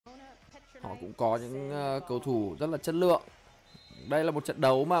Họ cũng có những cầu thủ rất là chất lượng. Đây là một trận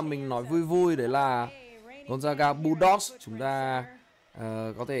đấu mà mình nói vui vui, đấy là Gonzaga Bulldogs. Chúng ta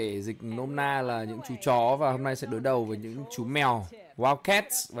có thể dịch nôm na là những chú chó, và hôm nay sẽ đối đầu với những chú mèo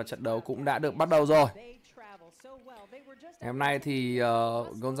Wildcats, và trận đấu cũng đã được bắt đầu rồi. Ngày hôm nay thì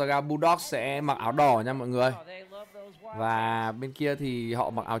Gonzaga Bulldogs sẽ mặc áo đỏ nha mọi người, và bên kia thì họ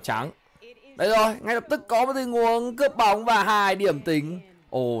mặc áo trắng. Đây rồi, ngay lập tức có một tình huống cướp bóng và 2 điểm tính.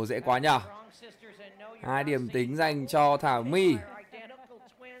 Ồ, dễ quá nhở. 2 điểm tính dành cho Thảo My.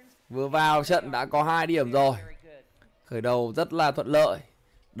 Vừa vào trận đã có 2 điểm rồi. Khởi đầu rất là thuận lợi.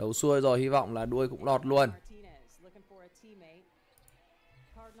 Đấu xuôi rồi, hy vọng là đuôi cũng lọt luôn.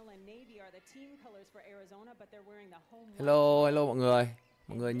 Hello, hello mọi người.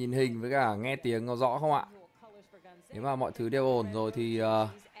 Mọi người nhìn hình với cả nghe tiếng có rõ không ạ? Nếu mà mọi thứ đều ổn rồi thì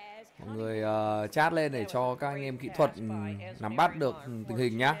mọi người chat lên để cho các anh em kỹ thuật nắm bắt được tình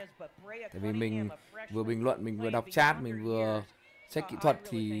hình nhá. Tại vì mình vừa bình luận, mình vừa đọc chat, mình vừa check kỹ thuật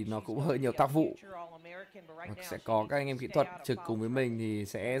thì nó cũng hơi nhiều tác vụ. Sẽ có các anh em kỹ thuật trực cùng với mình thì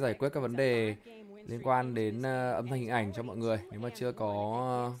sẽ giải quyết các vấn đề liên quan đến âm thanh hình ảnh cho mọi người nếu mà chưa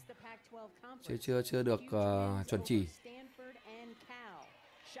có chưa được chuẩn chỉ.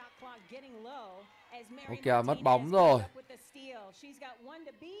 Ok, mất bóng rồi.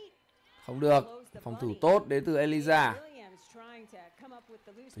 Không được. Phòng thủ tốt đến từ Eliza.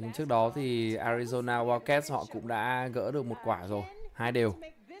 Nhưng trước đó thì Arizona Wildcats họ cũng đã gỡ được một quả rồi. 2 đều.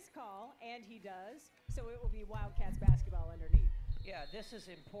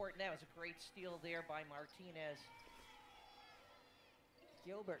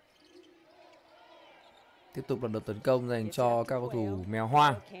 Tiếp tục là đợt tấn công dành cho các cầu thủ mèo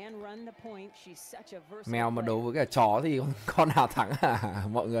hoang. Mèo mà đấu với cả chó thì con nào thắng hả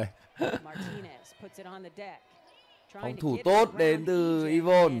mọi người? Phòng thủ tốt đến từ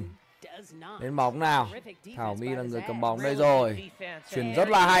Yvonne. Đến bóng nào. Thảo My là người cầm bóng đây rồi. Chuyển rất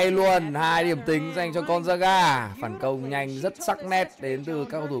là hay luôn. 2 điểm tính dành cho Gonzaga. Phản công nhanh rất sắc nét đến từ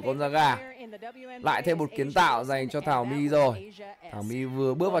các cầu thủ Gonzaga. Lại thêm một kiến tạo dành cho Thảo My rồi. Thảo My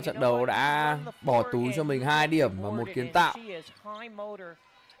vừa bước vào trận đấu đã bỏ túi cho mình 2 điểm và một kiến tạo.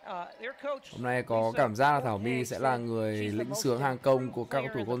 Hôm nay có cảm giác là Thảo My sẽ là người lĩnh sướng hàng công của các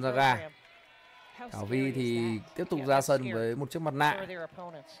cầu thủ Gonzaga. Thảo Vi thì tiếp tục ra sân với một chiếc mặt nạ. Đối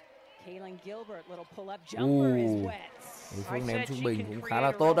phương ném trung bình cũng khá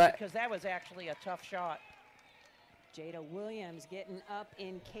là tốt đấy.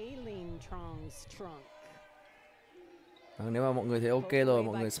 Nếu mà mọi người thấy ok rồi,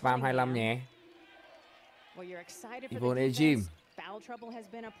 mọi người spam 25 nhé. Yvonne Ejim.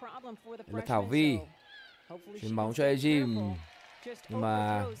 Đây là Thảo Vi. Chuyền bóng cho Ejim. Nhưng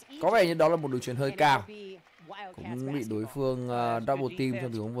mà có vẻ như đó là một đường chuyền hơi cao. Cũng bị đối phương double team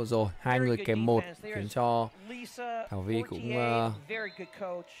trong tình huống vừa rồi. 2 người kèm 1 khiến cho Thảo Vi cũng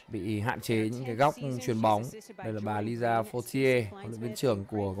bị hạn chế những cái góc chuyền bóng. Đây là bà Lisa Fortier, huấn luyện viên trưởng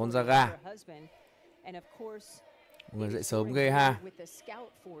của Gonzaga. Mọi người dậy sớm ghê ha.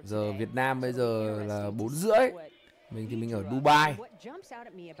 Giờ Việt Nam bây giờ là 4:30. Mình thì mình ở Dubai.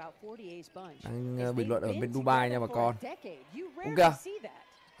 Đang bình luận ở bên Dubai nha bà con. Cũng kìa.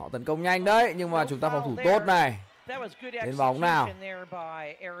 Họ tấn công nhanh đấy, nhưng mà chúng ta phòng thủ tốt này. Đến bóng nào.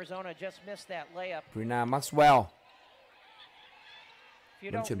 Brina Maxwell.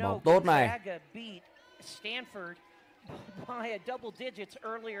 Vẫn chuyển bóng tốt này.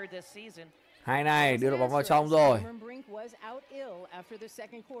 Hai này đưa được bóng vào trong rồi.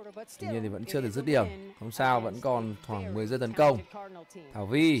 Tuy nhiên thì vẫn chưa được dứt điểm. Không sao, vẫn còn khoảng 10 giây tấn công. Thảo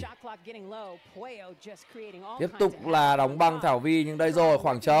Vi tiếp tục là đóng băng Thảo Vi, nhưng đây rồi,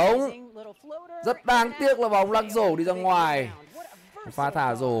 khoảng trống. Rất đáng tiếc là bóng lắc rổ đi ra ngoài. Pha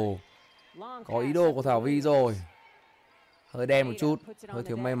thả rổ có ý đồ của Thảo Vi rồi. Hơi đen một chút, hơi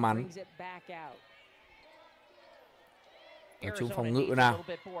thiếu may mắn. Tập trung phòng ngự nào.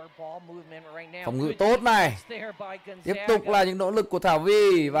 Phòng ngự tốt này. Tiếp tục là những nỗ lực của Thảo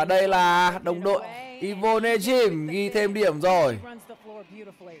Vi. Và đây là đồng đội Yvonne Ejim ghi thêm điểm rồi.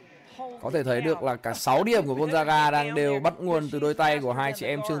 Có thể thấy được là cả 6 điểm của Gonzaga đang đều bắt nguồn từ đôi tay của hai chị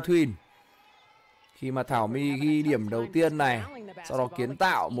em Trương Thuyên. Khi mà Thảo My ghi điểm đầu tiên này, sau đó kiến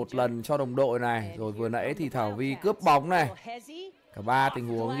tạo một lần cho đồng đội này, rồi vừa nãy thì Thảo Vi cướp bóng này. Cả 3 tình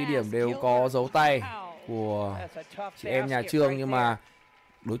huống ghi điểm đều có dấu tay của chị em nhà Trương, nhưng mà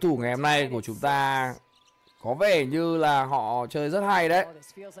đối thủ ngày hôm nay của chúng ta có vẻ như là họ chơi rất hay đấy.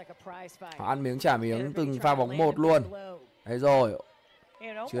 Họ ăn miếng trả miếng từng pha bóng một luôn. Đấy rồi,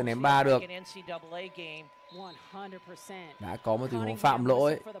 chưa ném 3 được. Đã có một tình huống phạm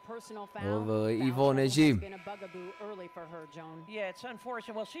lỗi đối với Yvonne Ejim. Yeah, it's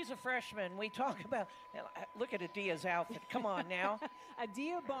unfortunate. Well, she's a freshman. We talk about, look at Adia's outfit. Come on now.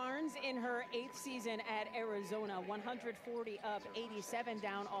 Adia Barnes in her 8th season at Arizona, 140 up, 87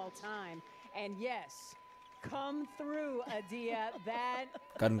 down all time. And yes, come through, Adia. That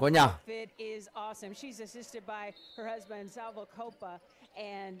Cần quá nhỉ. outfit is awesome. She's assisted by her husband Salvo Copa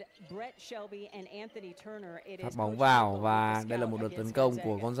and Brett Shelby and Anthony Turner. Phát bóng vào và đây là một đợt tấn công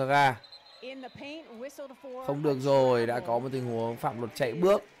của Gonzaga. Không được rồi, đã có một tình huống phạm luật chạy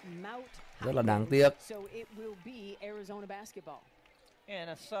bước. Rất là đáng tiếc. And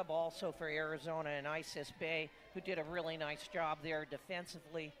a sub also for Arizona and Isis Bay, who did a really nice job there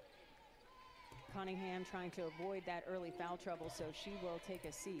defensively. Cunningham trying to avoid that early foul trouble, so she will take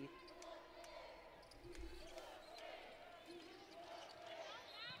a seat.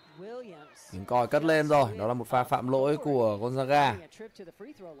 Tiếng còi cất lên rồi, đó là một pha phạm lỗi của Gonzaga.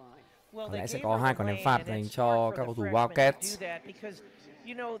 Có lẽ sẽ có 2 quả ném phạt dành cho các cầu thủ Wildcats.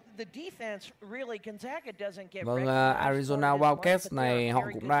 Vâng, Arizona Wildcats này họ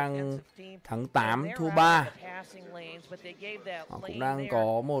cũng đang thắng 8 thua 3. Họ cũng đang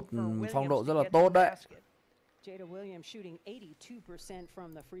có một phong độ rất là tốt đấy.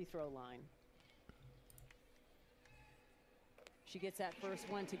 She gets that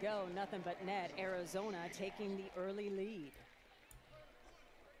first one to go, nothing but net. Arizona taking the early lead.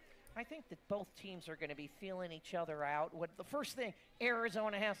 I think that both teams are going to be feeling each other out. What the first thing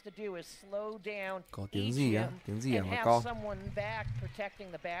Arizona has to do is slow down. Có tiếng gì á? Tiếng gì à mà con? Someone back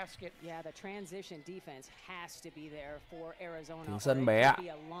protecting the basket. Yeah, the transition defense has to be there for Arizona. Tiếng sân bé ạ.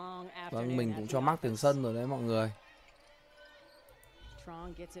 Vâng, mình cũng cho mắc tiếng sân rồi đấy mọi người. Cái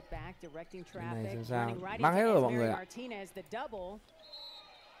này xem sao. Mắc hết rồi mọi người ạ.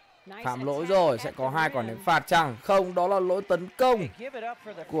 Phạm lỗi rồi, sẽ có 2 quả ném phạt chăng? Không, đó là lỗi tấn công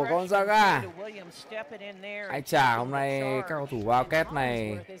của Gonzaga. Ai chà, hôm nay các cầu thủ Wildcats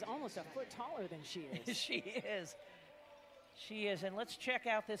này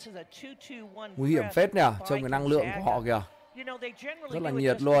nguy hiểm phết nhỉ, trông cái năng lượng của họ kìa. Rất là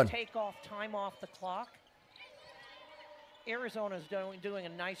nhiệt luôn.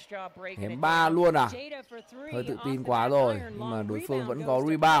 Ném 3 luôn à? Hơi tự tin quá rồi, nhưng mà đối phương vẫn có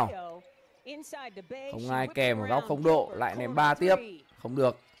rebound. Không ai kèm ở góc không độ, lại ném 3 tiếp. Không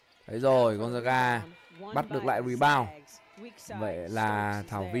được. Đấy rồi, Gonzaga bắt được lại rebound. Vậy là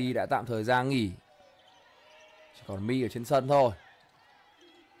Thảo Vi đã tạm thời ra nghỉ. Chỉ còn My ở trên sân thôi.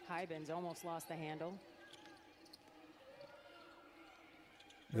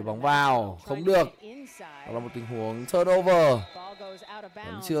 Đưa bóng vào, không được. Đó là một tình huống turnover.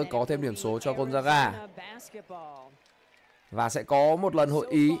 Vẫn chưa có thêm điểm số cho Gonzaga. Và sẽ có một lần hội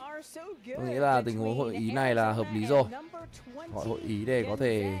ý. Tôi nghĩ là tình huống hội ý này là hợp lý rồi. Gọi hội ý để có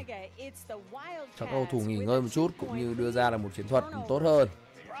thể cho các cầu thủ nghỉ ngơi một chút, cũng như đưa ra là một chiến thuật tốt hơn.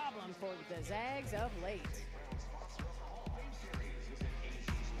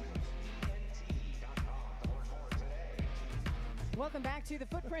 Welcome back to the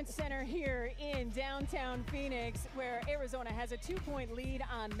Footprint Center here in downtown Phoenix, where Arizona has a 2-point lead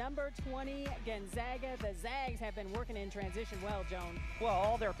on number 20, Gonzaga. The Zags have been working in transition well, Joan. Well,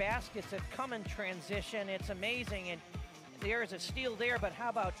 all their baskets have come in transition. It's amazing, and there's a steal there, but how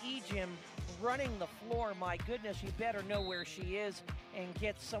about Ejim running the floor? My goodness, you better know where she is and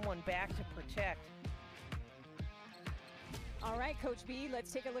get someone back to protect. All right, Coach B,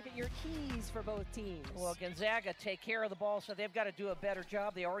 let's take a look at your keys for both teams. Well, Gonzaga take care of the ball, so they've got to do a better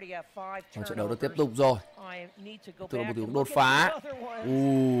job. They already have 5 turnovers. Trận đấu được tiếp tục rồi. Từ một tiếng đột phá.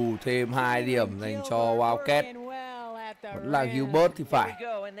 Thêm 2 điểm dành cho Wildcats. Vẫn là Gilbert thì phải.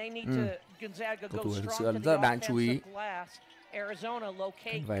 Cầu thủ thực sự rất là đáng chú ý.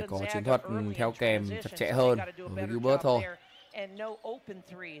 Cần phải có chiến thuật theo kèm chặt chẽ hơn với Gilbert thôi.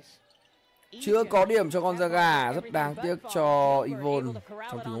 Chưa có điểm cho Gonzaga, rất đáng tiếc cho Yvonne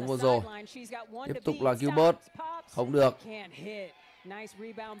trong tình huống vừa rồi. Tiếp tục là Gilbert, không được.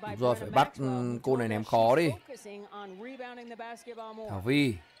 Đúng rồi, phải bắt cô này ném khó đi. Thảo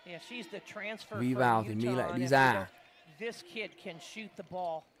Vi. Vi vào thì My lại đi ra.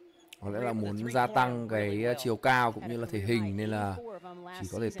 Có lẽ là muốn gia tăng cái chiều cao cũng như là thể hình, nên là chỉ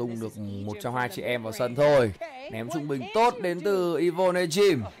có thể tung được một trong 2 chị em vào sân thôi. Ném trung bình tốt đến từ Yvonne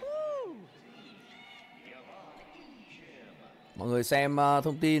Ejim. Mọi người xem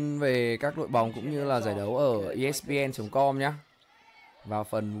thông tin về các đội bóng cũng như là giải đấu ở ESPN.com nhé. Vào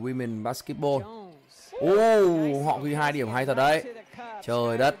phần Women Basketball. Họ ghi 2 điểm hay thật đấy.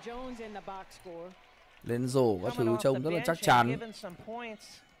 Trời đất. lên rổ các thứ trông rất là chắc chắn.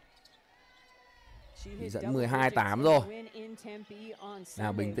 Chỉ dẫn 12-8 rồi.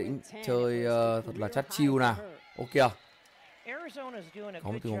 Nào bình tĩnh chơi thật là chắt chiu nào. Ok kìa.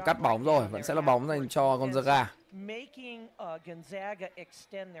 Có một tình huống cắt bóng rồi, vẫn sẽ là bóng dành cho Gonzaga.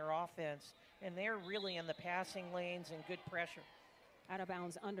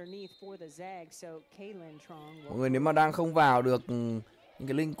 Mọi người nếu mà đang không vào được những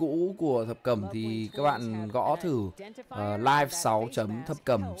cái link cũ của Thập Cẩm thì các bạn gõ thử live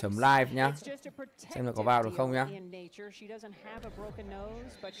 6.thapcẩm.live nhá. Xem là có vào được không nhá.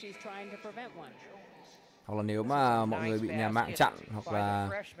 Hoặc là nếu mà mọi người bị nhà mạng chặn hoặc là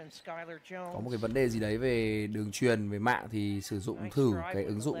có một cái vấn đề gì đấy về đường truyền, về mạng thì sử dụng thử cái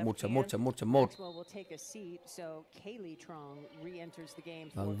ứng dụng 1.1.1.1.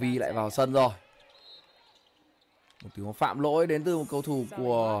 Vâng, Vi lại vào sân rồi. Một tình huống phạm lỗi đến từ một cầu thủ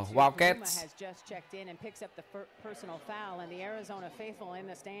của Wildcats.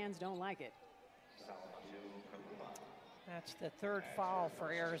 That's the third foul for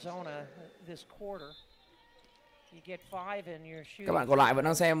Arizona this quarter. Các bạn còn lại vẫn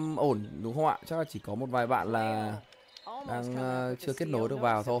đang xem ổn đúng không ạ? Chắc là chỉ có một vài bạn là đang chưa kết nối được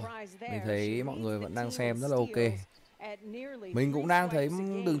vào thôi. Mình thấy mọi người vẫn đang xem rất là ok. Mình cũng đang thấy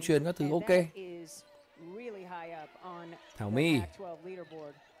đường truyền các thứ ok. Thảo My.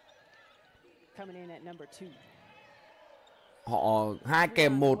 Họ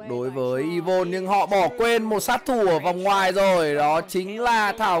 2-1 đối với Yvonne nhưng họ bỏ quên một sát thủ ở vòng ngoài rồi. Đó chính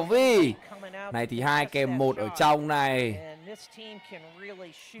là Thảo Vi. Này thì 2-1 ở trong này.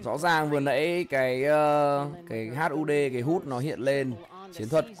 Rõ ràng vừa nãy cái HUD, cái hút nó hiện lên. Chiến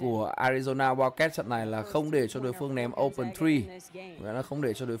thuật của Arizona Wildcats trận này là không để cho đối phương ném open 3. Nghĩa là không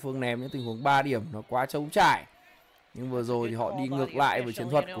để cho đối phương ném những tình huống 3 điểm nó quá trống trải. Nhưng vừa rồi thì họ đi ngược lại với chiến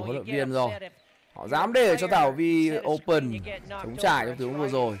thuật của huấn luyện viên rồi. Họ dám để cho Thảo Vi open chống trải trong tiếng vừa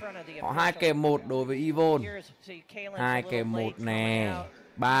rồi. Họ 2-1 đối với Yvonne. 2-1 nè.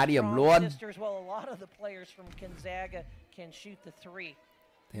 3 điểm luôn.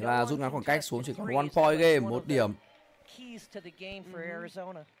 Thế là rút ngắn khoảng cách xuống chỉ còn 1 point game, 1 điểm.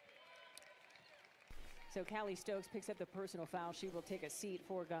 So Callie Stokes picks up the personal foul. She will take a seat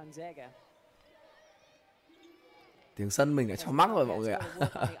for Gonzaga. Tiếng sân mình đã cho mắc rồi mọi người ạ.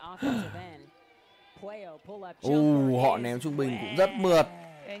 Họ ném trung bình cũng rất mượt.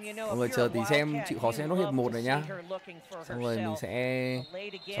 Mọi người chờ tí xem, chịu khó xem nốt hiệp 1 này nhá. Xong rồi mình sẽ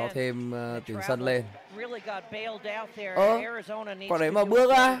cho thêm tiếng sân lên. Quả đấy mà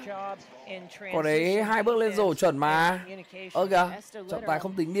bước á. Quả đấy 2 bước lên rổ chuẩn mà. Kìa, trọng tài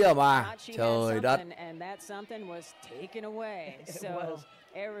không tính điểm mà. Trời đất.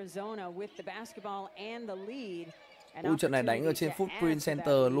 Ui, trận này đánh ở trên Footprint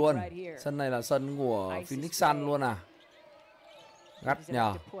Center luôn. Sân này là sân của Phoenix Sun luôn à. Gắt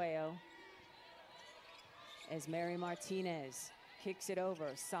nhờ.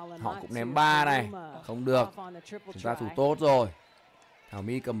 Họ cũng ném 3 này. Không được. Chúng ta thủ tốt rồi. Thảo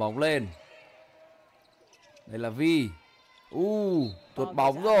My cầm bóng lên. Đây là Vi. Tuột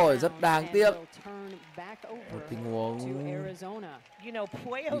bóng rồi. Rất đáng tiếc. Một tình huống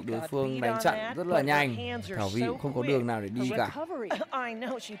bị đối phương đánh chặn rất là nhanh. Thảo Vi cũng không có đường nào để đi cả.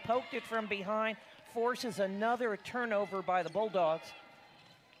 Forces another turnover by the Bulldogs.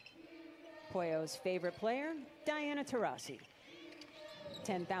 Pueyo's favorite player, Diana Taurasi.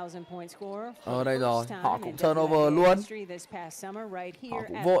 10,000 point scorer. Ở đây rồi, họ cũng turnover luôn.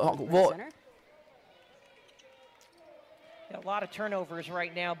 Họ cũng vội.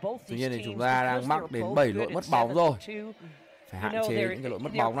 Tuy nhiên thì chúng ta đang mắc đến 7 lỗi mất bóng rồi. Phải hạn chế những cái lỗi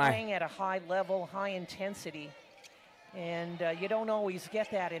mất bóng này. And you don't always get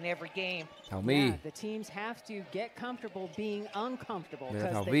that in every game. Thảo My. The teams have to get comfortable being uncomfortable. Đây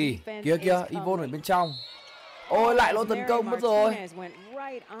là Thảo Vi. Kia Yvonne ở bên trong. Ôi, lại lỗi tấn công mất rồi.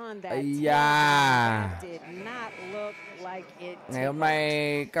 Ây da. Ngày hôm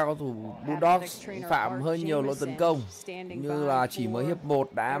nay các cầu thủ Bulldogs phạm hơi nhiều lỗi tấn công. Như là chỉ mới hiệp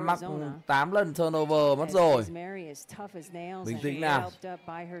 1 đã mắc 8 lần turnover mất rồi. Bình tĩnh nào.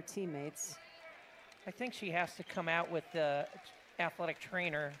 I think she has to come out with the athletic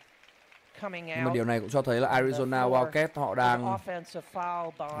trainer coming out. Nhưng mà điều này cũng cho thấy là Arizona Wildcats họ đang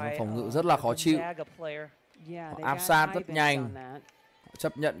phòng ngự rất là khó chịu. Họ áp sát rất nhanh. Họ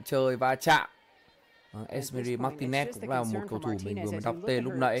chấp nhận chơi va chạm. Esmeri Martinez cũng là một cầu thủ mình vừa mới đọc tên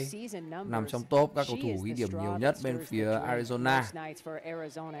lúc nãy, nằm trong top các cầu thủ ghi điểm nhiều nhất bên phía Arizona.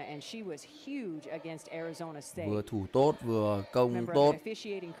 Vừa thủ tốt vừa công tốt.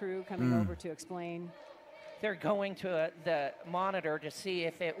 They're going to the monitor to see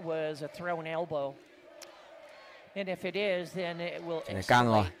if it was a thrown elbow. And if it is, then it will Này căng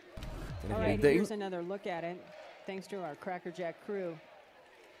rồi. Alright, here's another look at it. Thanks to our Cracker Jack crew.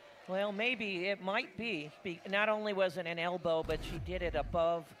 Well, maybe it might be. Not only was it an elbow, but she did it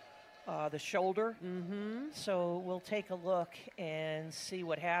above the shoulder. So we'll take a look and see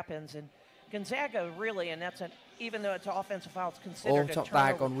what happens. And Gonzaga really, and that's even though it's offensive foul, it's considered a trọng turnover.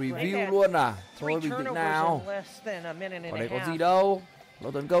 tài còn review luôn à? Thôi bình tĩnh nào. Ở đây có gì đâu.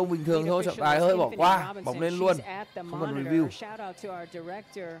 Lỗi tấn công bình thường thôi, trọng tài hơi bỏ qua, bóng lên luôn. Không cần review.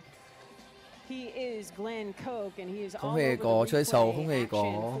 Không hề có chơi xấu, không hề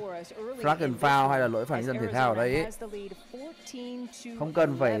có flag and foul hay là lỗi phản ứng thể thao ở đây ấy. Không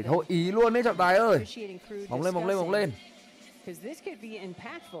cần phải hội ý luôn đấy trọng tài ơi. Bóng lên, bóng lên, bóng lên.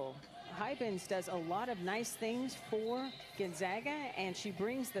 Hybens does a lot of nice things for Gonzaga, and she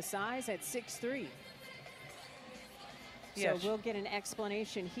brings the size at 6'3". So we'll get an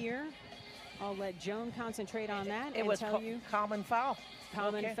explanation here. I'll let Joan concentrate on that and tell you. Common foul.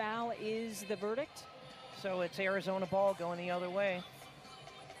 Common foul is the verdict. So it's Arizona ball going the other way.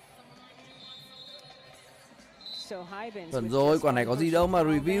 So Hybens. Chuẩn rồi, quả này có gì đâu mà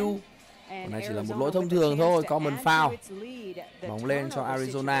review. Quả này chỉ là một lỗi thông thường thôi, common foul. Bóng lên cho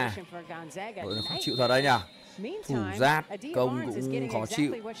Arizona. Đội nó không chịu thật đấy nhỉ. Thủ giáp công cũng khó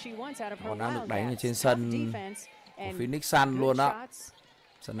chịu. Còn đang được đánh ở trên sân của Phoenix Sun luôn đó.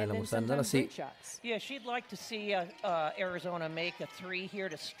 Sân này là một sân rất là xịn. Yeah, she'd like to see Arizona make a three here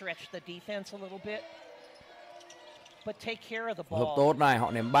to stretch the defense a little bit. But take care of the ball. Hợp tốt này,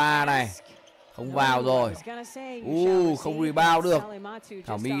 họ ném 3 này. Không vào rồi. Không rebound được.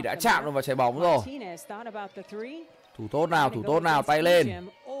 Thảo My đã chạm được vào trái bóng rồi. Thủ tốt nào, tay lên.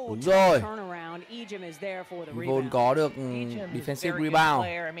 Đúng rồi. Yvonne có được defensive rebound.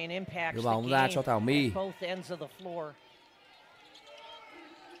 Đưa bóng ra cho Thảo My.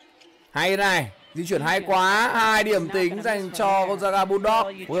 Hay này, di chuyển hay quá. 2 điểm tính dành cho Gonzaga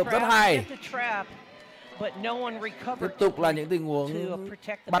Bulldogs. Phối hợp rất hay. Tiếp tục là những tình huống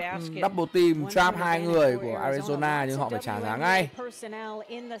bắt double team trap 2 người của Arizona, nhưng họ phải trả giá ngay.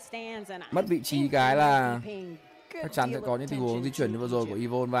 Mất vị trí cái là chắc chắn sẽ có những tình huống di chuyển như vừa rồi của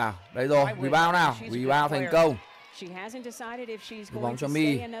Yvonne vào. Đây rồi, rebound nào, rebound thành công. Đưa bóng cho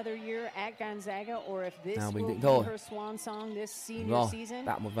My. Nào bình tĩnh thôi. Đúng rồi,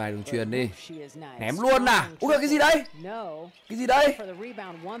 tạo một vài đường truyền đi. Ném luôn à? Ui cái gì đấy? Cái gì đấy?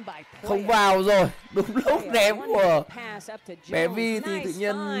 Không vào rồi. Đúng lúc ném của bé Vi thì tự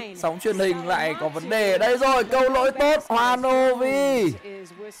nhiên sóng truyền hình lại có vấn đề. Đây rồi, câu lỗi tốt, Hanovi.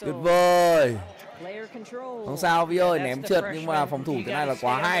 Tuyệt vời. Không sao Vi ơi, ném trượt nhưng mà phòng thủ thế này là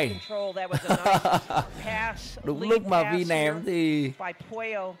quá hay. Đúng lúc mà Vi ném thì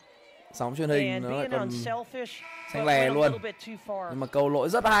sóng truyền hình nó lại còn xanh lè luôn. Nhưng mà câu lỗi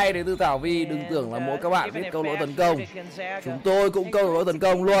rất hay đến từ Thảo Vi. Đừng tưởng là mỗi các bạn biết câu lỗi tấn công. Chúng tôi cũng câu lỗi tấn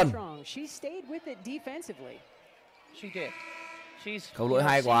công luôn. Câu lỗi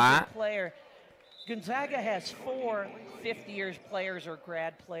hay quá. Gonzaga has 4 fifth years players or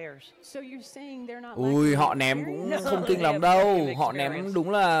grad players. Ui, họ ném cũng không kinh lắm đâu. Họ ném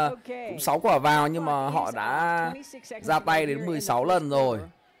đúng là cũng 6 quả vào, nhưng mà họ đã ra tay đến 16 lần rồi.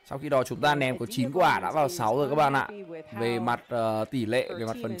 Sau khi đó chúng ta ném có 9 quả đã vào 6 rồi các bạn ạ. Về mặt tỷ lệ, về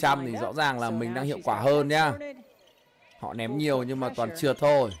mặt phần trăm thì rõ ràng là mình đang hiệu quả hơn nhá. Họ ném nhiều nhưng mà toàn trượt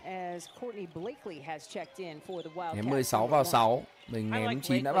thôi. Ném 16 vào 6. Mình ném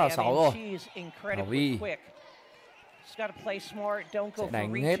 9 đã vào 6 rồi. Thảo Vi sẽ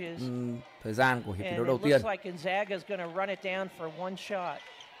đánh hết thời gian của hiệp thi đấu đầu tiên.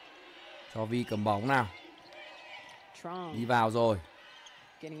 Cho Vi cầm bóng nào. Đi vào rồi.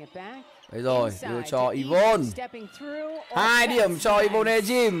 Đấy rồi, đưa cho Yvonne. 2 điểm cho Yvonne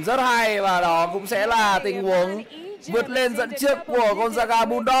Ejim. Rất hay, và đó cũng sẽ là tình huống vượt lên dẫn trước của Gonzaga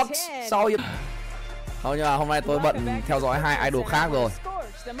Bulldogs sau hiệp. Không, nhưng mà hôm nay tôi bận theo dõi 2 idol khác rồi.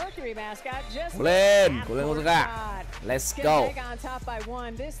 Cố lên Gonzaga. Let's go.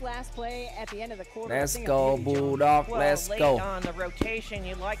 Let's go Bulldogs, let's go.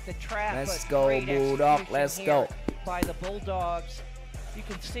 Let's go Bulldogs, let's go. By the Bulldogs. You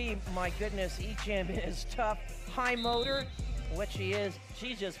can see, my goodness, Ejim is tough, high motor. What she is,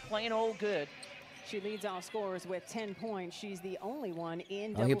 she's just plain old good. She leads all scorers with 10 points. She's the only one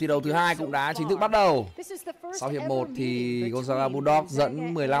in hiệp thi đấu thứ 2 cũng đã chính thức bắt đầu. Sau hiệp 1 thì Gonzaga Bulldogs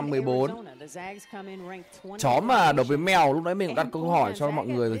dẫn 15-14. Chó mà đấu với mèo, lúc đấy mình cũng đặt câu hỏi cho mọi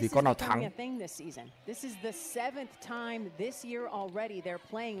người rồi thì con nào thắng.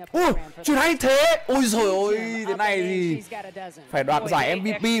 Ui, chuyện hay thế. Ôi giời ơi, thế này thì phải đoạt giải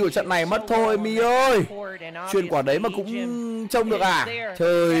MVP của trận này mất thôi My ơi. Chuyền quả đấy mà cũng trông được à?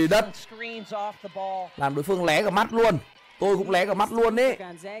 Trời đất. Làm đối phương lé cả mắt luôn. Tôi cũng lé cả mắt luôn đấy.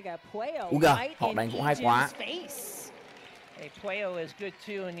 Ui kìa, họ đánh cũng hay quá.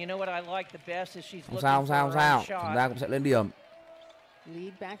 Không sao, không sao, không sao. Chúng ta cũng sẽ lên điểm.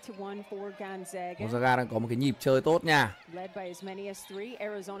 Gonzaga đang có một cái nhịp chơi tốt nha.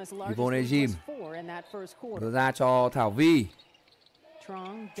 Yvonne Ejim đưa ra cho Thảo Vi.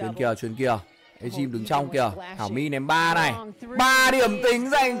 Chuyền kìa. Ejim đứng trong kìa. Thảo My ném 3 này. 3 điểm tính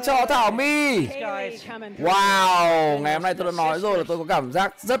dành cho Thảo My. Wow, ngày hôm nay tôi đã nói rồi là tôi có cảm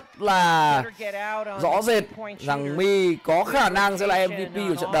giác rất là rõ rệt rằng My có khả năng sẽ là MVP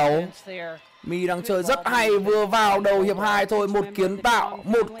của trận đấu. My đang chơi rất hay, vừa vào đầu hiệp 2 thôi, một kiến tạo,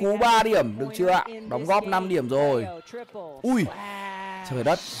 một cú 3 điểm, được chưa ạ? Đóng góp 5 điểm rồi. Ui, trời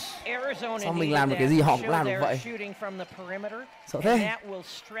đất. Sao mình làm được cái gì họ cũng làm được vậy? Sợ thế.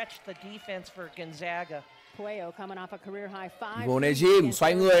 Yvonne Ejim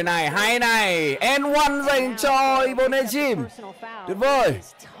xoay người này, hay này. N1 dành cho Yvonne Ejim. Tuyệt vời.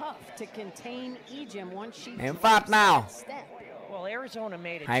 Ném phạt nào.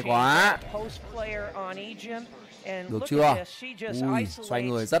 Hay quá. Được chưa? Ui, xoay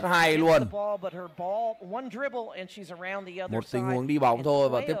người rất hay luôn. Một tình huống đi bóng thôi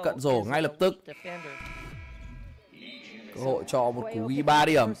và tiếp cận rổ ngay lập tức. Cơ hội cho một cú ghi 3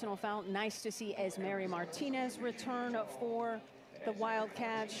 điểm. The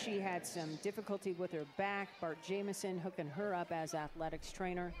Wildcats, she had some difficulty with her back. Bart Jameson hooking her up as athletics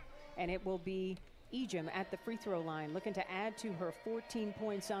trainer. And it will be Ejim at the free throw line looking to add to her 14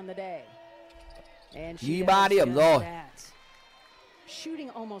 points on the day. Ghi 3 điểm rồi. Shooting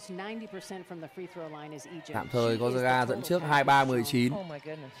almost 90% from the free throw line is Ejim. Tạm thời Gonzaga dẫn trước 23-19.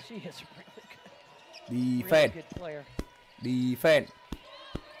 Defense. Defense.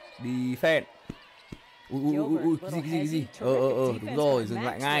 Defense. Ui, cái gì? Đúng rồi, dừng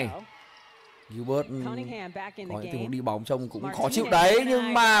lại ngay. Gilbert có những tình huống đi bóng trông cũng khó chịu đấy,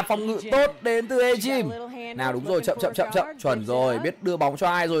 nhưng mà phòng ngự tốt đến từ Ejim. Nào đúng rồi, chậm, chuẩn rồi, biết đưa bóng cho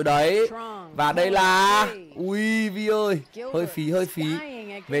ai rồi đấy. Và đây là ui Vi ơi, hơi phí.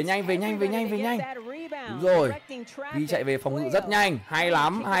 Về nhanh. Đúng rồi. Vi chạy về phòng ngự rất nhanh, hay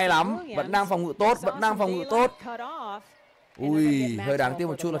lắm. Vẫn đang phòng ngự tốt. Ui, hơi đáng tiếc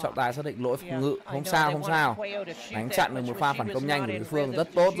một chút là trọng tài xác định lỗi phòng ngự. Không sao. Đánh chặn được một pha phản công nhanh của đối phương rất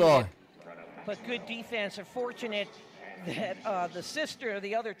tốt rồi. But good defense. Unfortunate that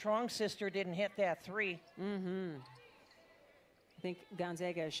the other Trong sister didn't hit that three. I think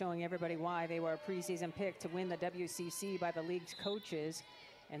Gonzaga is showing everybody why they were a preseason pick to win the WCC by the league's coaches,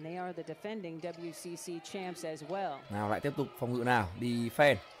 and they are the defending WCC champs as well. Nào lại tiếp tục phòng ngự nào,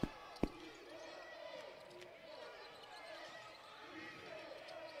 defense.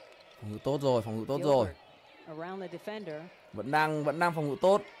 Phòng ngự tốt rồi. Around the defender. Vẫn đang phòng ngự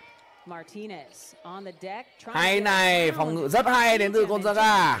tốt. Martinez on the deck. Hay này, phòng ngự rất hay đến từ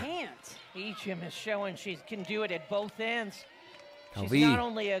Gonzaga. Ejim is showing she can do it at both ends. She's not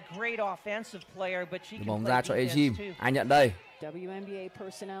only a great offensive player, but she can bóng play ra cho defense Ejim. too. Ai nhận đây? WNBA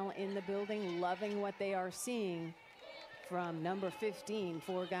personnel in the building loving what they are seeing from number 15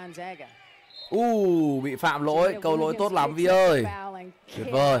 for Gonzaga. Bị phạm lỗi, câu lỗi tốt lắm Vi ơi. Tuyệt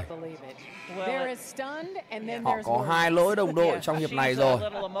vời. Họ có 2 lỗi đồng đội trong hiệp này rồi.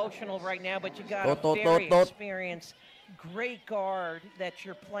 Tốt.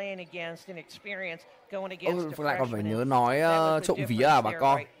 Lại còn phải nhớ nói trộm vía à bà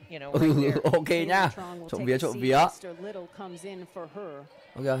con. Ok nhá. Trộm vía.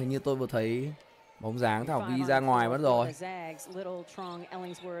 Ok, hình như tôi vừa thấy bóng dáng Thảo Vi ra ngoài mất rồi.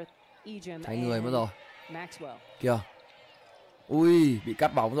 Thay người mất rồi. Kìa. Ui, bị cắt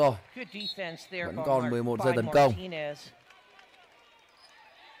bóng rồi. Vẫn còn 11 giây tấn công.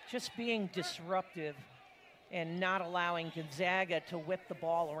 Just being disruptive and not allowing Gonzaga to whip the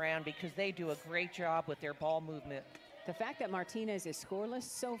ball around because they do a great job with their ball movement. The fact that Martinez is scoreless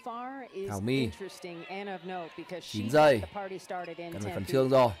so far is interesting and of note because she got the party started in 10. Cần phải khẩn trương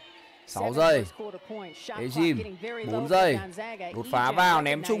rồi. 6 giây. Ejim 4 giây. Đột phá vào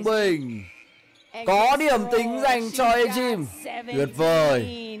ném trung bình. Có điểm tính dành cho Ejim. Tuyệt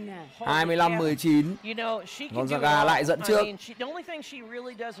vời. 25-19. Gonzaga lại dẫn trước. The only thing she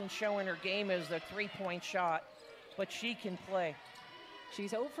really doesn't show in her game is the three-point shot, but she can play.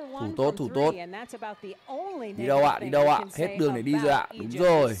 Thủ tốt. Đi đâu ạ? Hết đường để đi rồi ạ. Đúng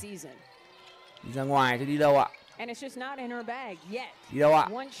rồi. Đi ra ngoài chứ đi đâu ạ? Đi đâu ạ?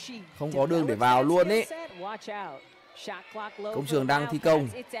 Không có đường để vào luôn ý. Công trường đang thi công.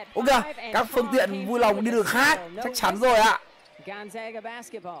 Ok, các phương tiện vui lòng đi đường khác. Chắc chắn rồi ạ. Gonzaga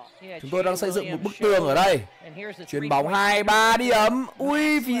basketball. Chúng tôi đang xây dựng một bức tường ở đây. Chuyền bóng 2-3 điểm.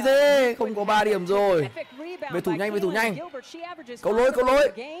 Ui, phí thế, không có 3 điểm rồi. Về thủ nhanh, về thủ nhanh. Câu lỗi, câu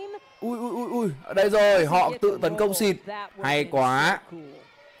lỗi. Ui, ở đây rồi, họ tự tấn công xịt. Hay quá.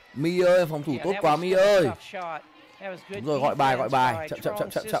 My ơi, phòng thủ tốt quá My ơi. Đúng rồi, gọi bài. Chậm.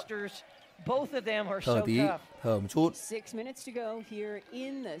 Thở tí, thở một chút.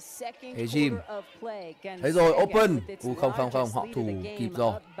 Ejim. Thấy rồi, open. Không, họ thủ kịp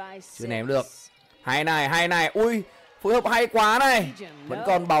rồi. Chưa ném được. Hay này. Ui, phối hợp hay quá này. Vẫn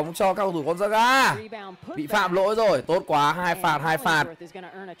còn bóng cho các cầu thủ Gonzaga. Bị phạm lỗi rồi, tốt quá. Hai phạt.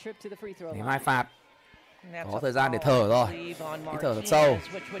 Ném 2 phạt. Có thời gian để thở rồi. Hít thở thật sâu.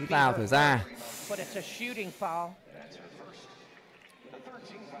 Hít vào, thở ra.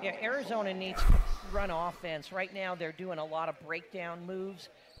 Yeah, Arizona needs to run offense. Right now they're doing a lot of breakdown moves.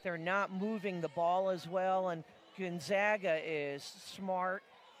 They're not moving the ball as well, and Gonzaga is smart.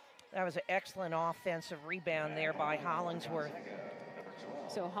 That was an excellent offensive rebound there by Hollingsworth.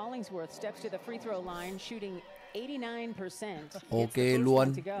 So Hollingsworth steps to the free throw line, shooting 89%. Ok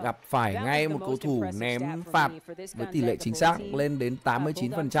luôn, gặp phải ngay một cầu thủ ném phạt với tỷ lệ chính xác lên đến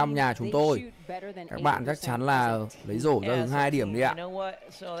 89% nhà chúng tôi. Các bạn chắc chắn là lấy rổ ra hướng 2 điểm đi ạ.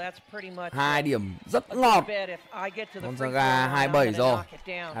 2 điểm rất ngọt. Gonzaga 27 rồi.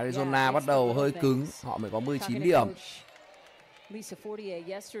 Arizona bắt đầu hơi cứng, họ mới có 19 điểm.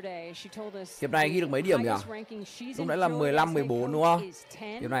 Hiệp này ghi được mấy điểm nhỉ? Lúc nãy là 15-14 đúng không?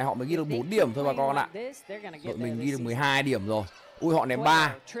 Hiệp này họ mới ghi được 4 điểm thôi bà con ạ. Đội mình ghi được 12 điểm rồi. Ui, họ ném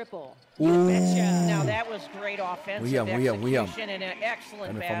 3. Nguy hiểm.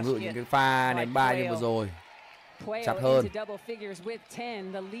 Cần phải phòng ngự những cái pha ném 3 như vừa rồi. Chặt hơn.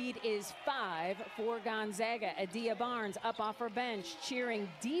 Adia Barnes up off her bench, cheering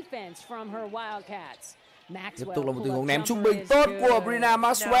defense from her Wildcats. Tiếp tục là một tình huống ném trung bình tốt của Brina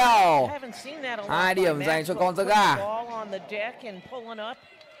Maxwell. 2 điểm dành cho Gonzaga.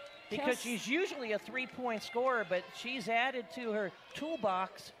 Because she's usually a three-point scorer, but she's added to her toolbox.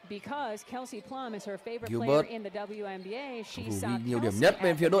 Because Kelsey Plum is her favorite player in the WNBA, she saw nhiều điểm nhất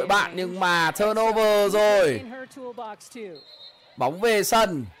bên phía đội bạn nhưng mà turnover rồi. Bóng về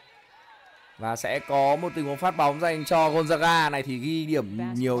sân. Và sẽ có một tình huống phát bóng dành cho Gonzaga. Này thì ghi điểm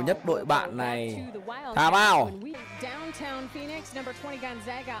nhiều nhất đội bạn này. Time out.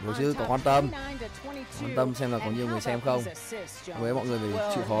 Được chứ, có quan tâm xem là có nhiều người xem không. Với mọi người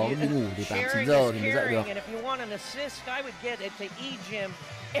phải chịu khó đi ngủ từ 8-9 giờ thì mới dậy được.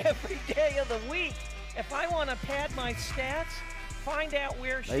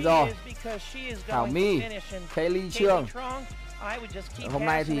 Đấy rồi, Thảo My, Kelly Trương. Hôm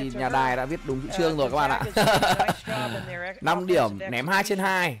nay thì nhà đài đã viết đúng chữ chương rồi các bạn ạ. 5 điểm, ném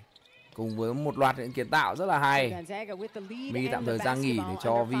 2/2. Cùng với một loạt những kiến tạo rất là hay. My tạm thời ra nghỉ để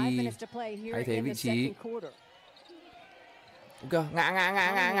cho Vi thay thế vị trí. Ok,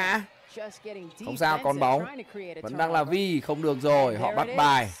 ngã. Không sao, còn bóng. Vẫn đang là Vi, không được rồi, họ bắt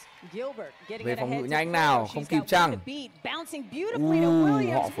bài. Về phòng ngự nhanh nào, không kịp chăng?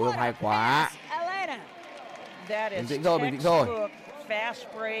 Họ phối hợp hay quá. Bình tĩnh thôi. Fast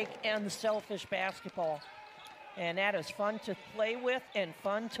break and selfish basketball. And that is fun to play with and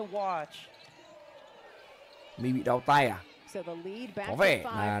fun to watch. Mình bị đau tay à? Có vẻ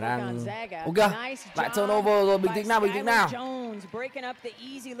là đang... Ok, lại turnover rồi, bình tĩnh nào.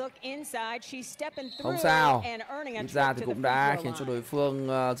 Không sao, ít ra thì cũng đã khiến cho đối phương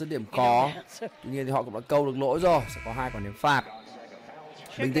dứt điểm khó. Tuy nhiên thì họ cũng đã câu được lỗi rồi, sẽ có 2 quả ném phạt.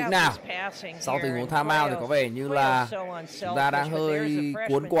 Bình tĩnh nào. Sau tình huống time out thì có vẻ như là chúng ta đang hơi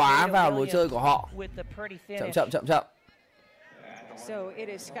cuốn quá vào lối chơi của họ. Chậm.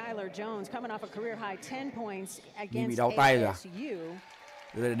 Mình bị đau tay rồi à?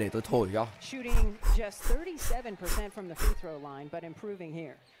 Để tôi thổi cho.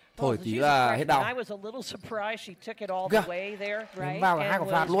 Thổi tí là hết đau. Ném vào cả 2 quả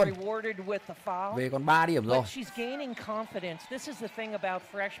phạt luôn. Về còn 3 điểm rồi.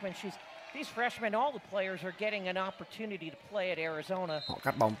 These freshmen, all the players are getting an opportunity to play at Arizona. Họ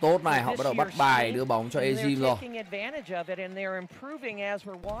cắt bóng tốt này, họ bắt đầu bắt bài đưa bóng cho Ejim rồi. Taking advantage of it and they're improving as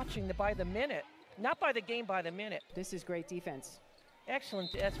we're watching by the minute, not by the game, by the minute. This is great defense. Excellent,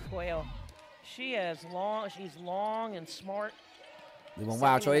 that's Pueyo. She's long and smart. Đưa bóng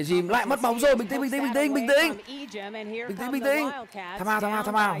vào cho Ejim, lại mất bóng rồi, bình tĩnh. Bình tĩnh. Tham out,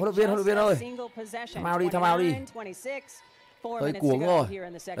 huấn luyện viên ơi. Tham out đi. Hơi cuống rồi.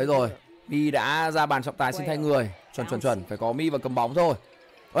 Đấy rồi. My đã ra bàn trọng tài xin thay người. Chuẩn, phải có My và cầm bóng thôi.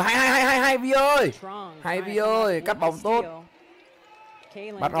 Hay Vi ơi. Cắt bóng tốt.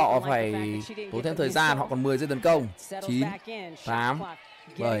 Bắt họ phải tốn thêm thời gian, họ còn 10 giây tấn công. 9, 8,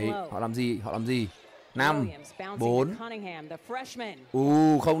 7, họ làm gì? Họ làm gì? 5, 4.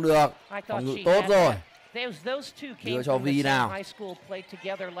 Không được. Phòng ngự tốt rồi. Đưa cho Vi nào.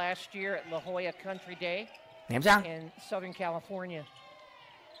 Ném chăng?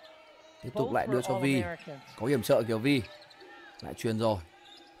 Tiếp tục lại đưa cho Vi. Có hiểm trợ kiểu Vi. Lại truyền rồi.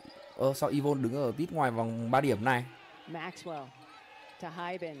 Sao Yvonne đứng ở tít ngoài vòng 3 điểm này?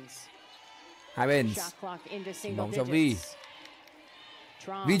 Hai bên. Bóng cho Vi.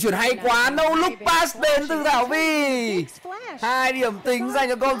 Vi chuyển hay quá. No look pass đến từ Thảo Vi. 2 điểm tính dành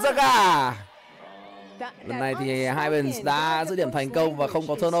cho Gonzaga. Lần này thì hai bên đã giữ điểm thành công và không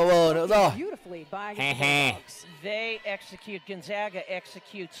có turnover nữa rồi. He he. They execute, Gonzaga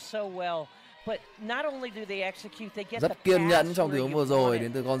executes so well. But not only do they execute, they get rất kiên nhẫn trong tình huống vừa rồi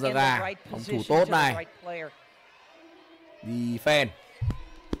đến từ Gonzaga. Phòng thủ tốt này. Defend.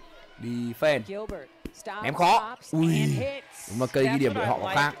 Ném khó. Ui. Đúng là cây ghi điểm đội họ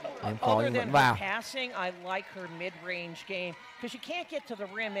có khác. Ném khó nhưng vẫn vào. I like her mid-range game because you can't get to the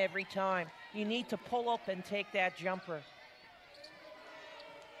rim every time. You need to pull up and take that jumper.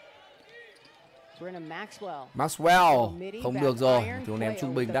 Maxwell không được rồi. Thiếu ném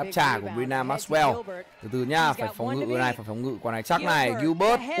trung bình đáp trả của Brina Maxwell. Từ từ nha, phải phòng ngự này, phải phòng ngự quả này chắc này.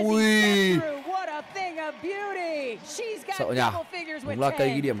 Gilbert. Ui. Sợ nhỉ. Đúng là cây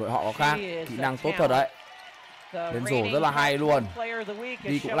ghi điểm đội họ có khác. Kỹ năng tốt thật đấy. Lên rổ rất là hay luôn.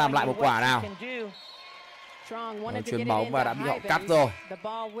 Đi cũng làm lại một quả nào. Chuyền bóng và đã bị họ cắt rồi.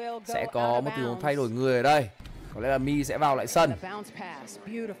 Sẽ có một tình huống thay đổi người ở đây. Có lẽ là Mi sẽ vào lại sân.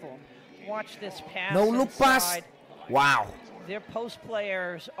 No look pass. Wow.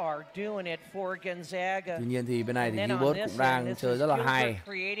 Tuy nhiên thì bên này thì Gilbert cũng đang chơi rất là hay.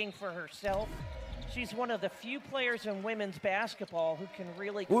 She's one of the few players in women's basketball who can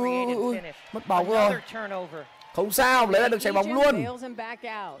really create and finish. Mất bóng rồi. Không sao, lấy lại được trái bóng luôn.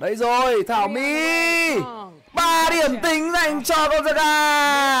 Đấy rồi, Thảo My. 3 điểm tính dành cho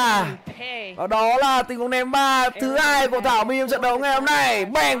Gonzaga. Và đó là tình huống ném 3 thứ 2 của Thảo My trong trận đấu ngày hôm nay.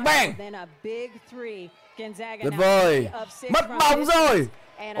 Bang bang. Tuyệt vời. Mất bóng rồi.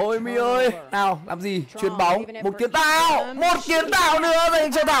 Ôi Mi ơi, nào làm gì? Chuyền bóng, một kiến tạo nữa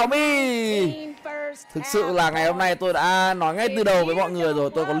dành cho Thảo My. Thực sự là ngày hôm nay tôi đã nói ngay từ đầu với mọi người rồi,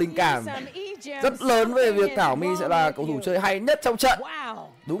 tôi có linh cảm rất lớn về việc Thảo My sẽ là cầu thủ chơi hay nhất trong trận.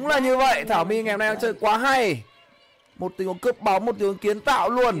 Đúng là như vậy, Thảo My ngày hôm nay đang chơi quá hay. Một tình huống cướp bóng, một tình huống kiến tạo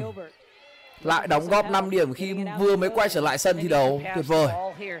luôn. Lại đóng góp 5 điểm khi vừa mới quay trở lại sân thi đấu. Tuyệt vời.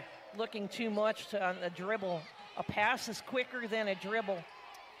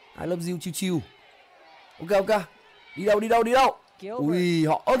 I love you chill chill. Ok. Đi đâu? Ui,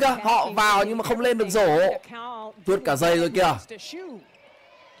 họ vào nhưng mà không lên được rổ. Tuốt cả giây rồi kìa.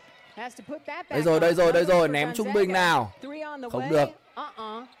 Đây rồi, ném trung bình nào. Không được.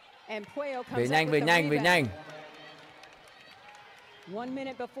 Về nhanh.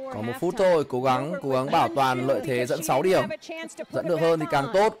 Còn 1 phút thôi, cố gắng bảo toàn lợi thế dẫn 6 điểm. Dẫn được hơn thì càng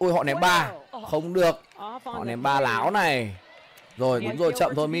tốt. Ui, họ ném 3. Không được. Họ ném 3 láo này. Rồi, đúng rồi,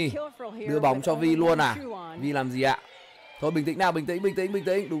 chậm thôi Mi. Đưa bóng cho Vi luôn à? Vi làm gì ạ? Thôi bình tĩnh nào, bình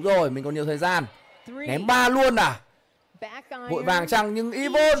tĩnh. Đúng rồi, mình còn nhiều thời gian. Ném 3 luôn à? Vội vàng chăng, nhưng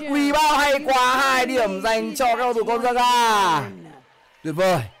Yvonne quỳ bao hay quá. 2 điểm dành cho cầu thủ Gonzaga. Tuyệt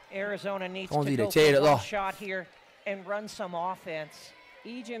vời. Không gì để chê nữa rồi.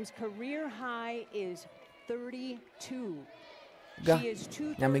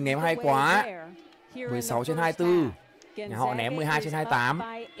 Nhà mình ném hay quá. 16/24. Nhà họ ném 12/28.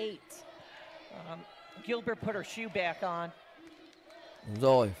 Gilbert put her shoe back on. Đúng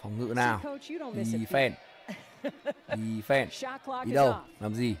rồi, phòng ngự nào. Defend. Đi đâu?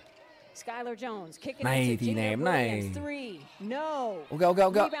 Làm gì? Này thì ném này.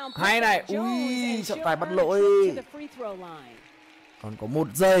 Ok. Hay này. Ui, trọng tài bắt lỗi. Còn có 1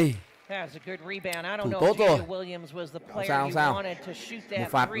 giây. Thủ tốt rồi. Không sao. Một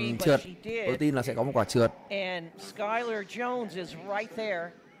phạt trượt. Tôi tin là sẽ có một quả trượt.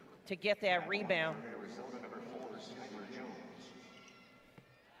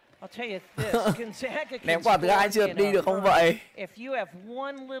 Ném quả thứ 2 trượt đi được không vậy?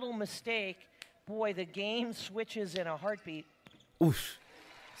 Ui,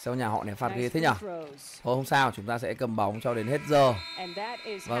 sao nhà họ ném phạt ghê thế nhỉ? Thôi không sao, chúng ta sẽ cầm bóng cho đến hết giờ.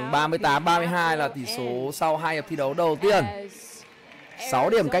 Vâng, 38-32 là tỷ số sau 2 hiệp thi đấu đầu tiên. 6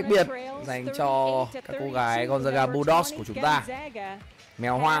 điểm cách biệt dành cho các cô gái Gonzaga Bulldogs của chúng ta.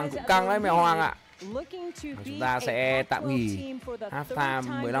 Mèo hoang cũng căng đấy, mèo hoang ạ. looking to Chúng be ta sẽ a tạm top nghỉ 12 team for the third halftime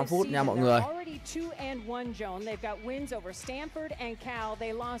time 15 this phút nha season. mọi They're người. already 2-1 Joan. They've got wins over Stanford and Cal.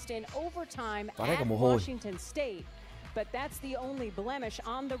 They lost in overtime Toát hết cả at mồ hôi. Washington State. But that's the only blemish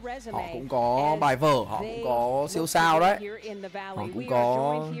on the resume. Họ cũng có bài vở, họ cũng có siêu sao đấy. Họ cũng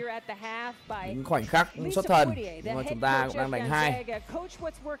có những khoảnh khắc xuất thần. Nhưng mà chúng ta cũng đang đánh hay.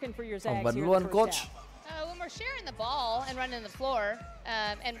 Phỏng vấn luôn coach. When we're sharing the ball and running the floor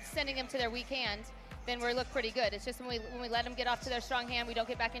and sending them to their weak hand, then we look pretty good. It's just when we let them get off to their strong hand, we don't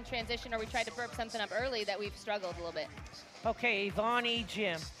get back in transition, or we try to burp something up early, that we've struggled a little bit. Okay, Yvonne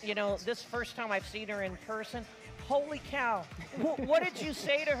Ejim, you know, this first time I've seen her in person. Holy cow. What did you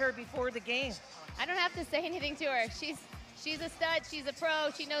say to her before the game? I don't have to say anything to her. She's a stud, she's a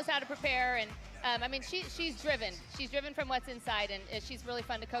pro, she knows how to prepare, and I mean, she's driven. She's driven from what's inside, and she's really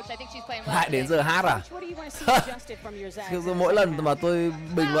fun to coach. I think she's playing well. Lại đến giờ hát à? Cứ mỗi lần mà tôi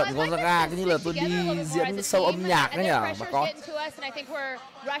bình luận Gonzaga cứ như là tôi đi diễn show âm nhạc ấy nhỉ, bà con. I think we're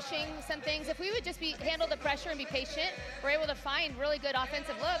rushing some things. If we would just handle the pressure and be patient, we're able to find really good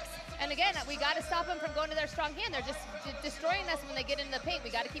offensive looks. And again, we got to stop them from going to their strong hand. They're just destroying us when they get into the paint.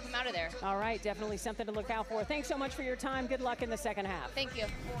 We got to keep them out of there. All right, definitely something to look out for. Thanks so much for your time. Good luck in the second half. Thank you.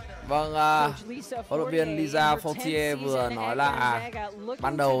 Vâng, huấn luyện viên Lisa Fortier vừa nói là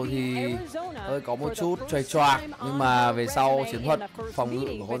ban đầu thì hơi có một chút choáng choạc, nhưng mà về sau chiến thuật phòng ngự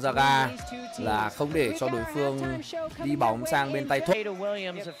của Gonzaga là không để cho đối phương đi bóng sang bên tay thuận.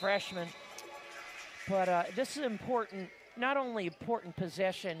 This is important. Not only important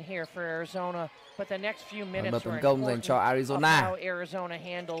possession here for Arizona, but the next few minutes đợt are tấn công dành cho Arizona. how Arizona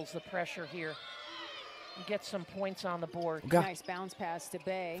handles the pressure here. Get some points on the board. Okay.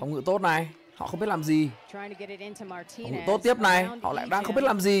 Phòng ngự tốt này, họ không biết làm gì. Phòng ngự tốt tiếp này, họ lại đang không biết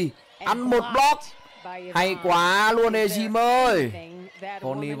làm gì. Ăn một block. Hay quá luôn Ejim ơi.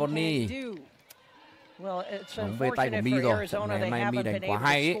 Vonny. Bóng về tay của Mi rồi. Trận này hôm nay Mi đánh quá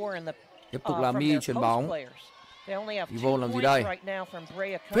hay ấy. Tiếp tục là Mi chuyền bóng. Yvonne làm gì đây?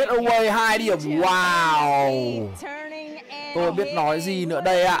 Fade away 2 điểm. Wow. Tôi biết nói gì nữa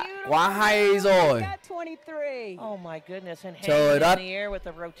đây ạ. Quá hay rồi. Trời đất.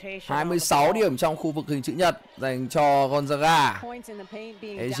 26 điểm trong khu vực hình chữ nhật dành cho Gonzaga.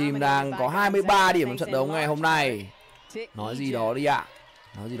 Ejim đang có 23 điểm trong trận đấu ngày hôm nay. Nói gì đó đi ạ.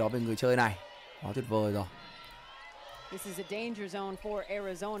 Nói gì đó về người chơi này. Quá tuyệt vời rồi.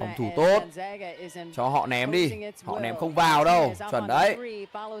 Phòng thủ tốt. Cho họ ném đi. Họ ném không vào đâu. Chuẩn đấy.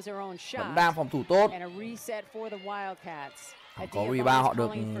 Vẫn đang phòng thủ tốt. Họ có rebound, họ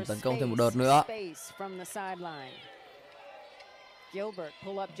được tấn công thêm một đợt nữa.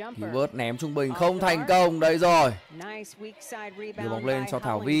 Gilbert ném trung bình không thành công. Đây rồi. Đưa bóng lên cho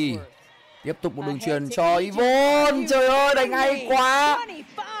Thảo Vi. Tiếp tục một đường truyền cho Yvonne. Trời ơi, đánh hay quá.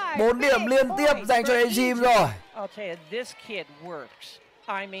 4 điểm liên tiếp dành cho Ejim rồi.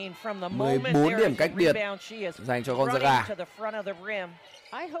 14 điểm cách biệt dành cho Gonzaga.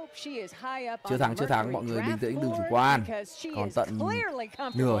 Chưa thắng, mọi người bình tĩnh đừng chủ quan. Còn tận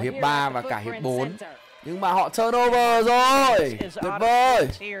nửa hiệp 3 và cả hiệp 4. Nhưng mà họ turnover rồi. Tuyệt vời.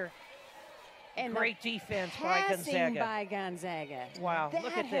 Great defense by Gonzaga. Wow,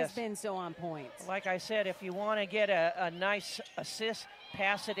 look at this. Like I said, if you want to get a nice assist,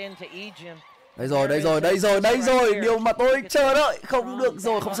 pass it into Ejim. Đây rồi. Điều mà tôi chờ đợi. Không được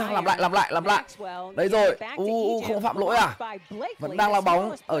rồi, không sao, làm lại. Đây rồi. Không phạm lỗi à? Vẫn đang là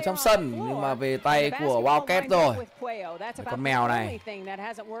bóng ở trong sân, nhưng mà về tay của Wildcats rồi. Con mèo này.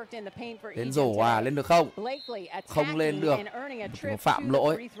 Lên rổ à, lên được không? Không lên được. Phạm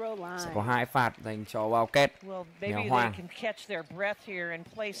lỗi. Sẽ có 2 phạt dành cho Wildcats. Mèo hoang.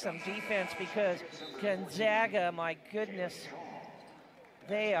 Gonzaga, my goodness.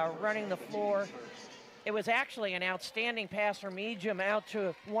 They are running the floor. It was actually an outstanding pass from Ejim out to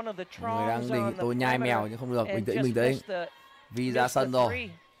one of the Người đang trongs đề nghị tôi nhai mèo nhưng không được. Bình tĩnh. Vi ra sân rồi.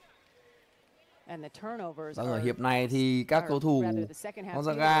 Ở hiệp này thì các cầu thủ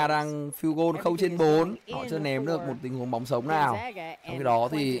Gonzaga đang field goal 0/4. Họ chưa ném được một tình huống bóng sống nào. Trong khi đó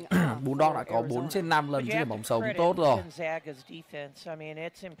thì Bulldog đã có 4/5 lần trên bóng sống tốt rồi.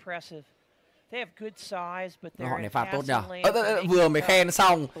 Họ này phạt tốt nhỉ? Vừa mới khen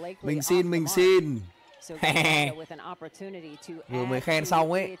xong. Mình xin. Vừa mới khen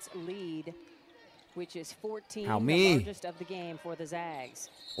xong ấy. Hảo Mi.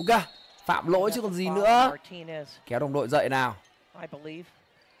 Ok, phạm lỗi chứ còn gì nữa. Kéo đồng đội dậy nào.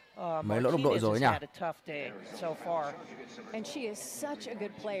 Mấy lỗi đồng đội rồi nhỉ? And she is such a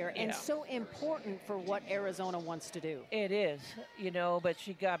good player and so important for what Arizona wants to do. It is, you know, but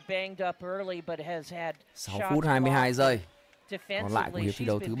she got banged up early but has had 6 phút 22 giây. còn lại của hiệp thi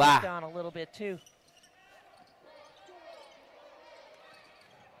đấu thứ defensively, she's 3. been picked on a little bit too.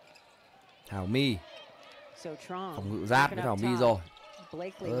 Thảo My So Trom phòng ngự giáp với Thảo My rồi.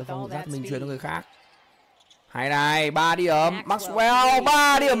 Blakely with Phòng all ngự giáp that mình speed. chuyển cho người khác. Hay này, 3 điểm. Maxwell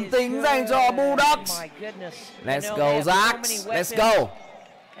 3 điểm tính dành cho Bulldogs. My goodness. Let's go Zax, let's go.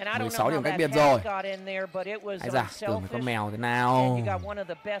 16 điểm cách biệt rồi. Hay da, tưởng phải con mèo thế nào.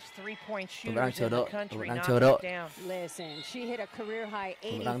 Tôi đang chờ đợi, tôi đang chờ đợi.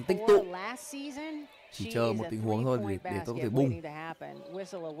 Tôi đang tích tụ. Chỉ chờ một tình huống thôi để tôi có thể bung.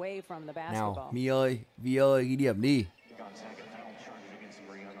 Nào, My ơi, Vi ơi, ghi điểm đi.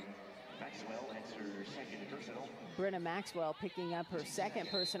 Brenna Maxwell picking up her second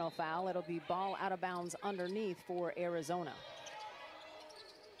personal foul. It'll be ball out of bounds underneath for Arizona.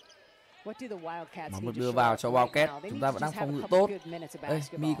 What do the Wildcats Bóng need được to đưa show vào up cho right Wildcats. now? They Chúng need ta to vẫn just đang have phòng a ngự couple tốt. good minutes of Ê,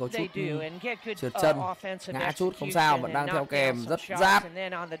 My có They chút do and get good trượt chân, offensive ngã chút không sao, vẫn đang theo kèm rất giáp.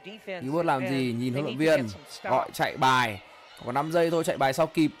 Yvonne làm gì? Nhìn huấn luyện viên gọi chạy bài. Còn 5 giây thôi, chạy bài sao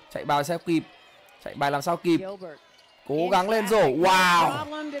kịp, chạy bài sao kịp, chạy bài làm sao kịp. Gilbert. Cố gắng lên rổ. Wow.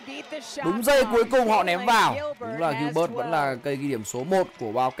 Đúng giây cuối cùng họ ném vào. Đúng là Gilbert vẫn là cây ghi điểm số 1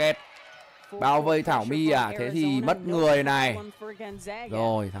 của Wildcats. Bao vây Thảo My à? Thế thì mất người này.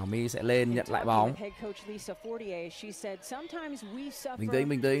 Rồi, Thảo My sẽ lên nhận lại bóng. Bình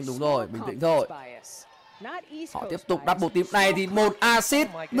tĩnh, đúng rồi, bình tĩnh thôi. Họ tiếp tục double team này thì một assist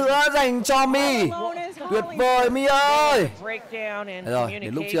nữa dành cho My. Tuyệt vời My ơi. Rồi,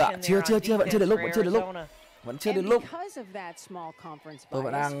 đến lúc chưa ạ? Chưa, vẫn chưa đến lúc, Vẫn chưa đến lúc. Tôi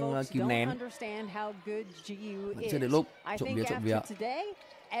vẫn đang kìm nén. Vẫn chưa đến lúc. Trộm vía.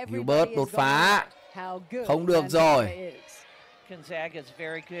 Gilbert đột phá. Không được rồi.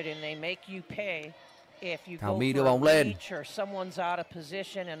 Thảo My đưa bóng lên.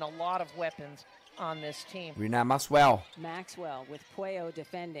 Rina Maxwell. With Pueyo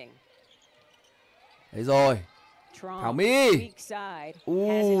defending. Đấy rồi. Thảo My.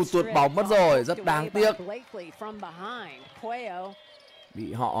 Tuột bóng mất rồi, rất đáng tiếc.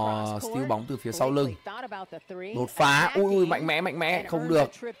 Bị họ steal bóng từ phía sau lưng. Đột phá. Ui, mạnh mẽ, không được.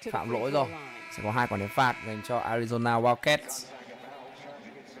 Phạm lỗi rồi. Sẽ có 2 quả ném phạt dành cho Arizona Wildcats.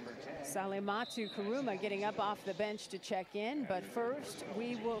 Salimatu Karuma getting up off the bench to check in, but first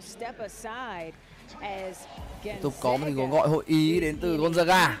we will step aside as Tiếp tục có một tình huống gọi hội ý đến từ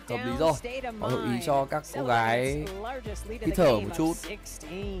Gonzaga. Hợp lý rồi. Gọi hội ý cho các cô gái hít thở một chút.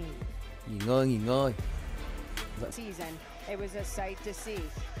 Nghỉ ngơi. It was a sight to see.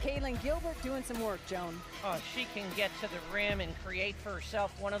 Kaylin Gilbert doing some work, Joan. She can get to the rim and create for herself.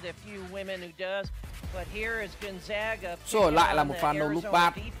 One of the few women who does. But here is Gonzaga. Rồi lại là một pha no look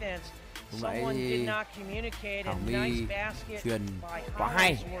pass. Lúc nãy Thảo My truyền quá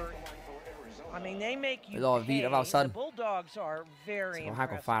hay. Rồi Vi đã vào sân. Sẽ có 2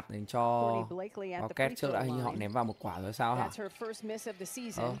 quả phạt dành cho Wildcats. Trước đã hình như họ ném vào một quả rồi sao hả? Miss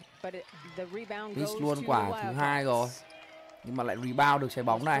luôn quả thứ 2 rồi. Nhưng mà lại rebound được trái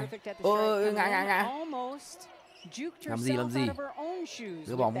bóng này. Ngã. Làm gì?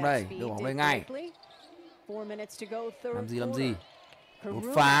 Đưa bóng đây ngay. Làm gì? Đột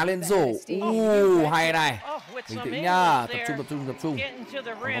phá lên rổ. Hay này. Bình tĩnh nhá. Tập trung.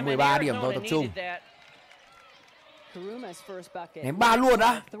 Có 13 điểm thôi, tập trung. Ném 3 luôn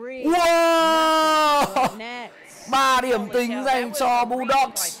á. Wow. 3 điểm tính dành cho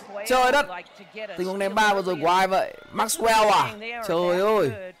Bulldogs. Trời đất. Tình huống ném 3 vừa rồi của ai vậy? Maxwell à? Trời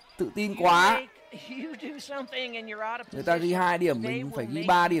ơi. Tự tin quá. Người ta ghi 2 điểm, mình phải ghi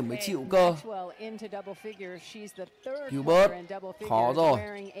 3 điểm mới chịu cơ. Gilbert, khó rồi.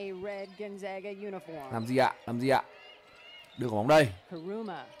 Làm gì ạ? Đưa quả bóng đây.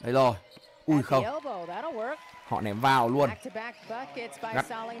 Đây rồi. Ui không. Họ ném vào luôn. Gắt.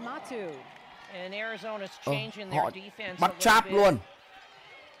 Họ bắt trap luôn.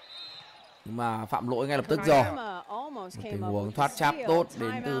 Nhưng mà phạm lỗi ngay lập tức rồi. Một tình huống thoát trap tốt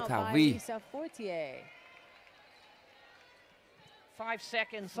đến từ Thảo Vi. 5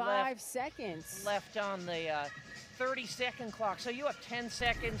 seconds left on the 30-second clock. So you have 10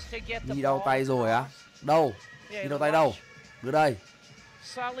 seconds to get the Đi ball. đau tay rồi á? Đâu? Đi đau tay đâu? Đưa đây.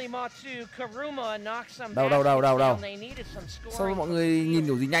 Salimatu Karuma knocked some Đâu. baskets. They needed some Sao scoring. mọi người nhìn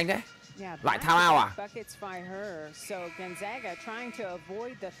kiểu gì nhanh đấy? Lại thao ao à? Buckets by her. So Gonzaga trying to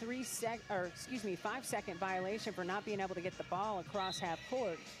avoid the 5-second violation for not being able to get the ball across half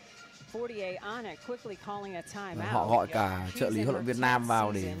court. 48 on it, quickly calling a timeout. Họ gọi cả trợ lý huấn luyện viên nam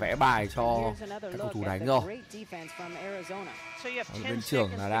vào để vẽ bài cho các cầu thủ đánh rồi. Huấn luyện viên trưởng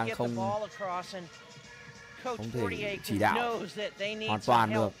là đang không thể chỉ đạo hoàn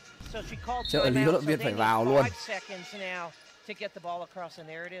toàn được. Trợ lý huấn luyện viên phải vào luôn. to get the ball across, and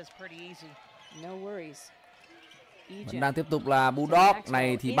there it is, pretty easy. No worries. Vẫn đang tiếp tục là Bulldog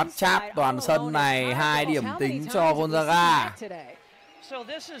này thì bắt chát toàn sân này, 2 điểm tính cho Gonzaga. So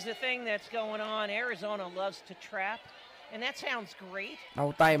this is the thing that's going on. Arizona loves to trap, and that sounds great.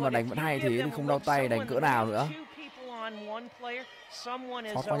 Đau tay mà đánh vẫn hay thế thì không đau tay đánh cỡ nào nữa. Sót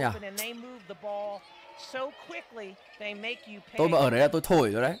quá nhỉ. Tôi mà ở đấy là tôi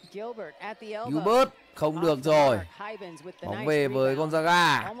thổi rồi đấy. Gilbert không được rồi. Bóng về với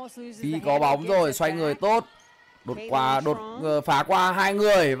Gonzaga. Phi có bóng rồi, xoay người tốt. Phá qua 2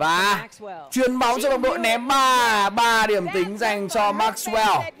 người và chuyền bóng cho đồng đội ném 3 điểm tính dành cho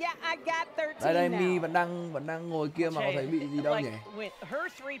Maxwell. Đây Mi vẫn đang ngồi kia mà có thấy bị gì đâu nhỉ?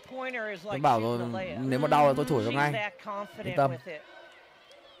 Tôi bảo rồi, nếu mà đau là tôi thổi cho ngay. Yên tâm.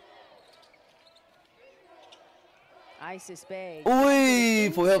 Ui,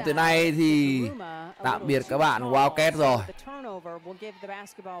 phối hợp thế này thì tạm biệt các bạn Wildcats rồi.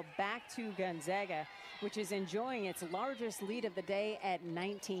 Which is enjoying its largest lead of the day at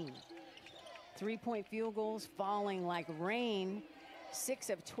 19. 3-point field goals falling like rain. 6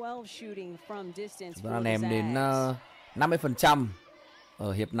 of 12 shooting from distance. Chúng ta ném đến 50%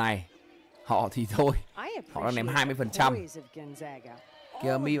 ở hiệp này. Họ thì thôi. Họ đang ném 20%.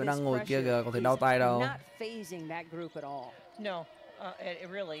 Kìa Mi vẫn đang ngồi kia kìa, có thể đau tay đâu. No, it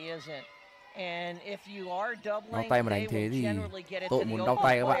really isn't. Đau tay mà đánh thế thì tội muốn đau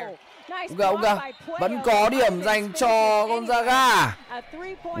tay các bạn. Uga vẫn có điểm dành cho Gonzaga.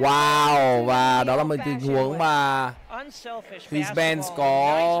 Wow, và đó là một tình huống mà Benz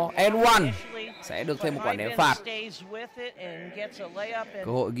có N1 sẽ được thêm một quả ném phạt.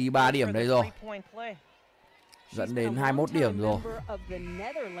 Cơ hội ghi 3 điểm đây rồi, dẫn đến 21 điểm rồi.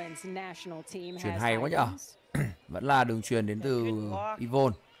 Chuyền hay quá nhở. Vẫn là đường chuyền đến từ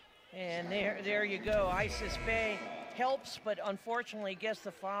Yvonne. And there you go. Isis Bay helps, but unfortunately gets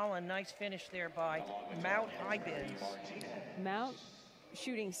the foul. A nice finish there by Mount Highbins. Mount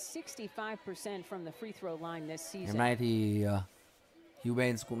shooting 65% from the free throw line this season. Hôm nay thì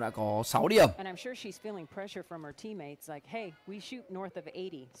Highbins cũng đã có 6 điểm. And I'm sure she's feeling pressure from her teammates, like, hey, we shoot north of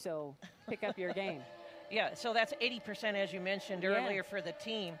 80, so pick up your game. Yeah, so that's 80% as you mentioned earlier for the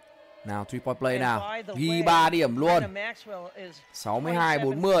team. Nào 3-point play nào, ghi 3 điểm luôn.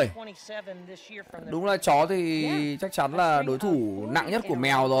 62-40. Đúng là chó thì chắc chắn là đối thủ nặng nhất của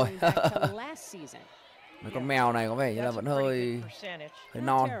mèo rồi. Mấy con mèo này có vẻ như là vẫn hơi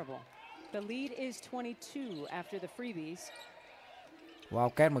non.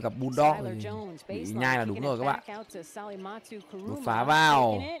 Wildcat mà gặp Bulldog thì bị nhai là đúng rồi các bạn. Đột phá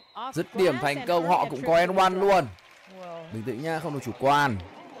vào, dứt điểm thành công, họ cũng có N1 luôn. Bình tĩnh nha, không được chủ quan.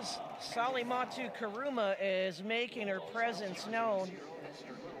 Salimatu Karuma is making her presence known.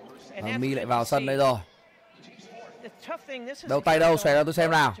 Mi lại vào sân đây rồi. Đâu tay đâu, xòe ra tôi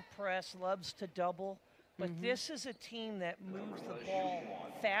xem nào. But this is a team that moves the ball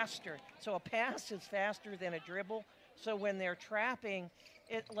faster. So a pass is faster than a dribble. So when they're trapping,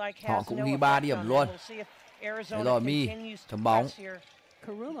 it like has họ cũng ghi 3 điểm luôn. Đấy rồi Mi, chấm bóng.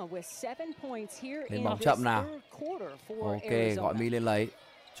 Lên bóng chậm nào. Ok, gọi Mi lên lấy.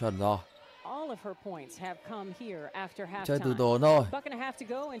 Chuẩn rồi. Chơi từ tốn thôi.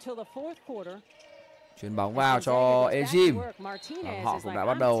 Chuyền bóng vào cho Ejim. Họ cũng đã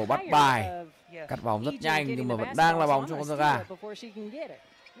bắt đầu bắt bài. Cắt bóng rất nhanh nhưng mà vẫn đang là bóng cho Gonzaga.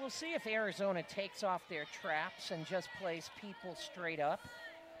 We'll see if Arizona takes off their traps and just plays people straight up.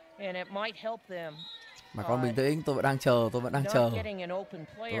 And it might help them. Mà con bình tĩnh, tôi vẫn đang chờ, tôi vẫn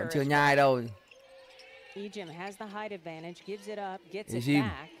chưa nhai đâu. Ejim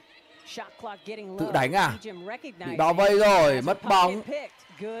tự đánh à? Bị bao vây rồi, mất bóng.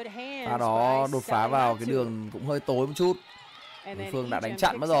 Và đó đột phá vào cái đường cũng hơi tối một chút. Đối phương đã đánh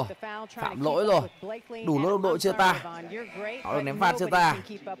chặn mất rồi. Phạm lỗi rồi. Đủ lỗi đồng đội chưa ta? Họ được ném phạt chưa ta?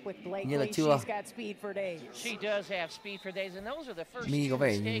 Như là chưa. Mi có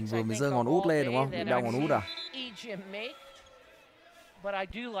vẻ vừa mới giơ ngón út lên đúng không? Đau ngón út à? But I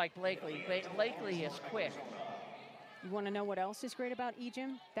do like Blakely. Blakely is quick. You want to know what else is great about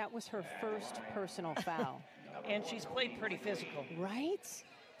Ejim? That was her first personal foul. And she's played pretty physical. Right?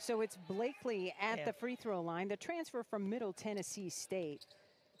 So it's Blakely at the free throw line, the transfer from Middle Tennessee State.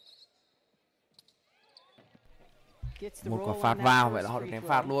 Một quả phạt vào, vậy là họ được ném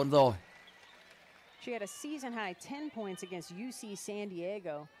phạt luôn rồi. She had a season high 10 points against UC San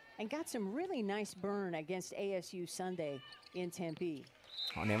Diego and got some really nice burn against ASU Sunday in Tempe.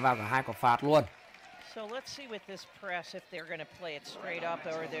 Họ ném vào cả 2 quả phạt luôn. So let's see with this press if they're going to play it straight up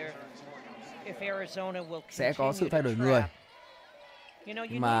or if Arizona will sẽ có sự thay đổi người.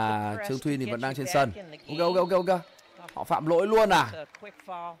 Nhưng mà Trương Thuyên thì vẫn đang trên sân. Ok. Họ phạm lỗi luôn à? It's a quick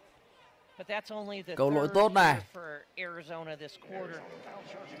foul. But that's only the Câu lỗi third tốt này. here for Arizona this quarter.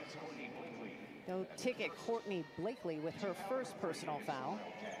 They'll ticket Courtney Blakely with her first personal foul.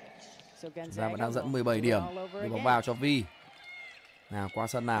 So Ra vẫn đang Gonzaga dẫn will 17 do it điểm. all over Đưa bóng again. vào cho Vi. Nào qua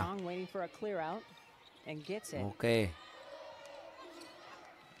sân nào. Strong waiting for a clear out and gets it. Ok.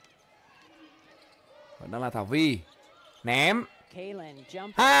 Vẫn đang là Thảo Vi. Ném. Kaylin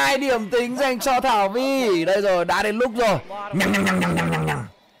jump. 2 điểm tính dành cho Thảo Vi. Đây rồi, đã đến lúc rồi. Nhằng nhằng nhằng nhằng nhằng nhằng nhằng.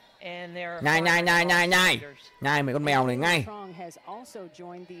 And they're Nhai nhai nhai nhai nhai. Nhai mấy con mèo này ngay. Strong has also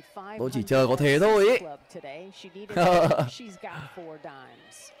joined the Tôi chỉ chờ có thế thôi ý. club today. She needed she's got 4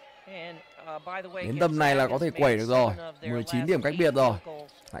 dimes. And, by the way, Đến tầm này là có thể Gonzaga's quẩy made được rồi. 7 of their 19 last điểm cách 8 biệt rồi. field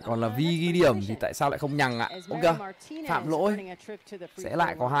goals. Lại còn là Vi ghi điểm thì tại sao lại không nhằng ạ? Ok, phạm lỗi. Sẽ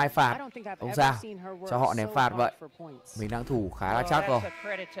lại có 2 phạt. Không sao, cho họ ném phạt vậy. Mình đang thủ khá là chắc rồi. That's a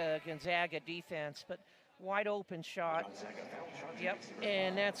credit to Gonzaga defense, but wide open shot. Yep,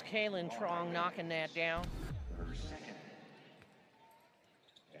 and that's Kaylin Trong knocking that down.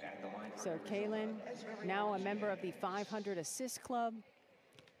 So Kaylin, now a member of the 500 assist club.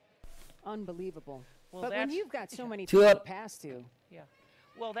 Unbelievable. Well, But when that's- you've got so many Chưa. people to pass to, Yeah.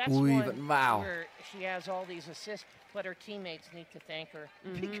 Well, that's Ui, one vẫn vào. where she has all these assists, but her teammates need to thank her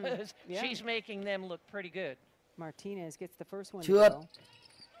because Yeah. she's making them look pretty good. Martinez gets the first one. Trượt. to go.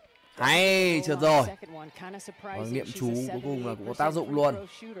 Hay, trượt rồi. Second one, kinda surprising. Vâng, niệm She's chú a cuối cùng là cũng có 78% tác dụng luôn. free throw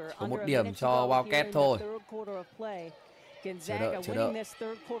shooter. Có một Under a điểm minute cho to go Wildcats here in the thôi. third quarter of play. Chờ Gonzaga đợi. winning this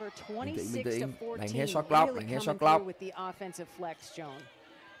third quarter Bình 26 tĩnh. to 14. Đánh hết shot clock, Really đánh hết coming shot clock. through with the offensive flex, Joan.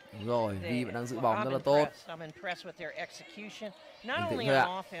 Đúng rồi, Vi vẫn đang giữ bóng I'm rất là tốt. impressed. I'm impressed with their execution, not Bình tĩnh only thôi on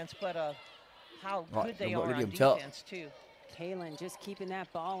ạ. offense, but how Gọi good they đồng đội are đi on điểm trợ. defense too. Kaylin just keeping that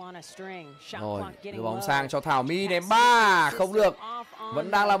ball on a string. Shot Rồi, clock getting đưa bóng low. sang cho Thảo My ném 3, không được.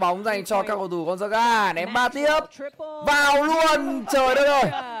 Vẫn đang là bóng dành cho các cầu thủ Gonzaga, ném 3 tiếp. Vào luôn, trời đất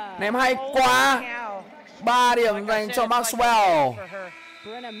ơi. Ném hay quá. 3 điểm dành cho Maxwell.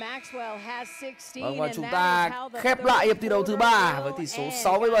 Brenna Maxwell has 16. Vâng, và and chúng that ta is how the khép third lại hiệp thi đấu thứ 3 quarter với will tỷ số end.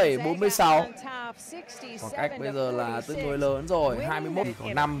 67-46. Gonzaga on top, 67 Khoảng cách bây giờ là to tương đối 46. lớn rồi, 21 thì có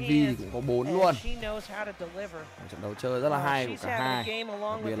 5, Vi thì cũng có 4 luôn. She knows how to deliver. Một trận đấu chơi rất là hay của She's cả having a hai. game Đặc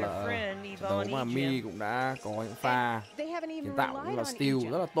along biệt with là her friend trận đấu Yvonne mà Mi Ejim. cũng đã có những pha They haven't even kiến tạo relied cũng là on steal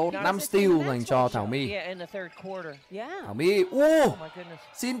Egypt. rất là tốt. Not 5 just steal in the dành cho Maxwell Thảo shot. My. Yeah, in the third quarter. Yeah. Thảo My, Oh my goodness.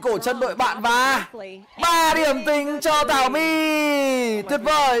 xin cổ chân đội bạn và 3 điểm tính cho Thảo My. Tuyệt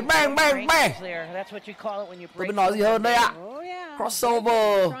vời, bang bang bang. That's what you call it when you Tôi break biết nói gì hơn đây ạ. Oh, yeah.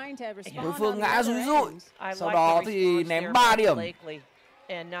 Crossover. Trying to respond Đối phương on the ngã other rúi rụi. ends. I Sau like đó the thì response ném there 3 by điểm. Blakely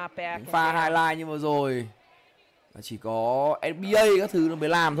and not Những backing pha down. highlight như vừa rồi là chỉ có NBA các thứ nó mới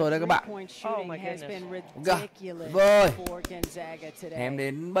làm thôi đấy các bạn. Three-point shooting my has goodness. been Kìa, ridiculous vời. for Gonzaga today. Ném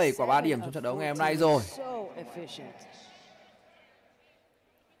đến 7 quả 3 điểm trong trận đấu ngày hôm nay rồi. So efficient.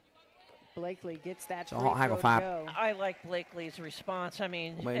 Blakely gets that Cho họ 2 quả free throw phạt. to go. I like Blakely's response. I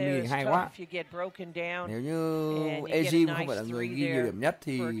mean, Mấy it mình was hay tough quá. if you get broken down. Nếu như And you get a Ejim nice không phải là người three ghi nhiều there điểm nhất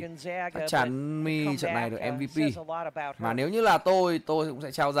thì for Gonzaga, chắc but chắn Mi come trận này back, được MVP. says a lot about Mà her. nếu như là tôi cũng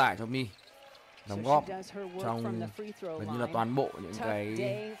sẽ trao giải cho Mi. So Đóng she góp does her work trong from the free throw gần như là line. toàn bộ những Tough cái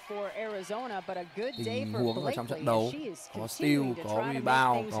day for Arizona, but a good day tình for huống ở trong trận Blakely đấu. as she is Có steal, continuing to có try to make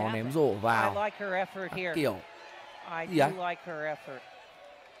rebound, things có happen. ném rổ I vào. like her effort Các here. kiểu. I Gì ạ? do like her effort.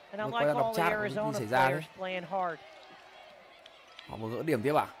 And I Vừa like quay ra đọc all the chat, có gì Arizona xảy ra players đấy? playing hard. Họ vừa gỡ điểm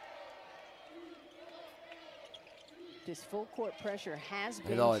tiếp à? This full court pressure has Đấy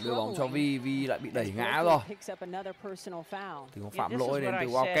been rồi, đưa bóng cho Vi, Vi lại bị đẩy ngã rồi. Picks up another personal foul. Thì có Yeah, phạm this is lỗi đến what từ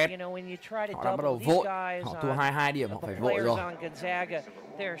I said, Wildcats. you know, when you try to Họ đang bắt double đầu these vội. guys Họ thua on 22 điểm, họ the phải vội players rồi. on Gonzaga,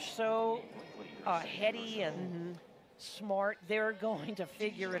 they're so heady and smart. They're going to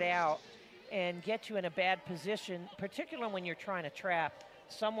figure it out and get you in a bad position, particularly when you're trying to trap.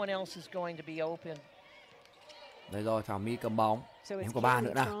 Someone else is going to be open. Đây rồi, Thảo My cầm bóng. So Ném it's quả 3 Kaylin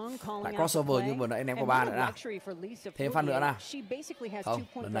nữa nào. Trong calling Lại out the crossover play. như vừa nãy ném quả And 3 what nữa a nào. luxury for Lisa Thêm phát nữa Fournier. nào. She basically has Không, 2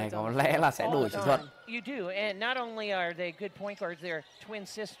 point lần này guards có on lẽ the là sẽ all đổi the chiến time. thuật. You do, and not only are they good point guards, they're twin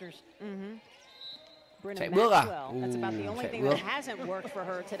sisters. Brenna Chạy bước à? Maxwell, that's about the only Chạy thing bước. that hasn't worked for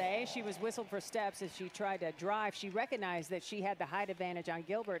her today. She was whistled for steps as she tried to drive. She recognized that she had the height advantage on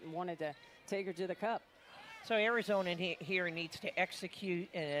Gilbert and wanted to take her to the cup. So Arizona here needs to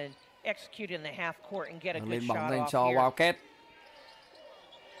execute in the half court and get a good Lên bóng shot dành off cho here. Wildcats.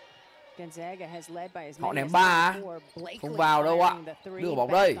 Gonzaga has led by as Họ many ném as 3 4. Blakely không vào đâu ạ. firing the three. Đưa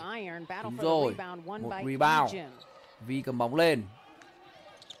bóng Back đây. iron, battle Đúng for the rồi. rebound, won Một by rebound. Ejim. Vi cầm bóng lên.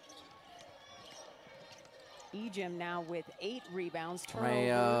 Ejim now with 8 rebounds, Hôm nay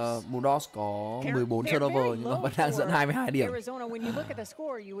turnovers. Bulldogs có 14 They're turnover very nhưng mà low vẫn đang dẫn for 22 điểm. Arizona, when you look at the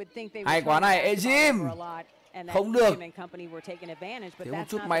score, you would think they Hay would quá turn này, the ball Ejim. over a lot. Không được. Thiếu một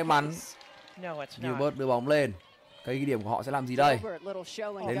chút may mắn. Gilbert đưa bóng lên. Cây ghi điểm của họ sẽ làm gì đây?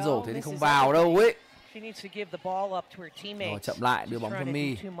 Đến rổ thế thì không vào đâu ấy. Rồi chậm lại, đưa bóng cho Mi.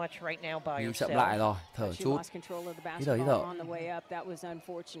 Mi chậm lại rồi, thở chút. Hít thở. Thảo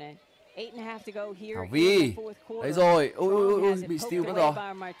Vi. Đấy rồi. Ui, bị steal mất rồi.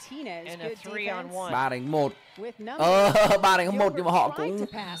 3-1. 3-1 nhưng mà họ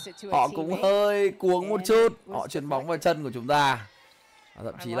cũng hơi cuống một chút. Họ chuyền bóng vào chân của chúng ta.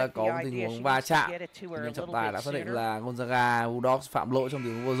 Thậm chí là có một tình huống va chạm. Nhưng trọng tài đã xác định là Gonzaga Bulldogs phạm lỗi trong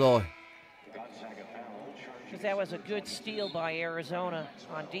tình huống vừa rồi. That was a good steal by Arizona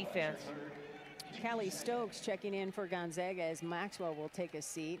on defense. Callie Stokes checking in for Gonzaga as Maxwell will take a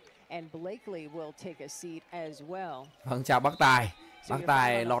seat and Blakely will take a seat as well. Vâng, chào bác Tài. Bác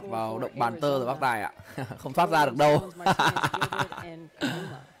Tài lọt vào động bàn tơ rồi bác Tài ạ. Không thoát ra được đâu.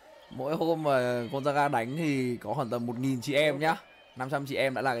 Mỗi hôm mà Gonzaga đánh thì có khoảng tầm 1.000 chị em nhá. 500 chị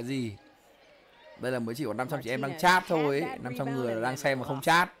em đã là cái gì? Đây là mới chỉ có 500 chị em đang chat thôi ấy. 500 người đang xem mà không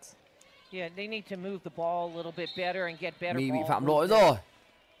chat. Mi bị phạm lỗi rồi.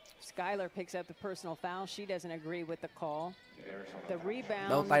 Skylar picks up the personal foul. She doesn't agree with the call. The rebound.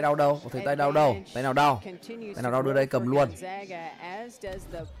 Đâu, tay đau đâu? Có thấy tay đau đâu? Tay nào đau? Tay nào đau đưa đây cầm luôn. As does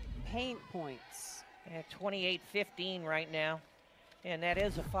the paint points. 28-15 right now. And that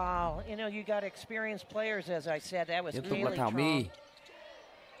is a foul. You know, you got experienced players, as I said. That was tiếp tục là really Thảo Mi. strong.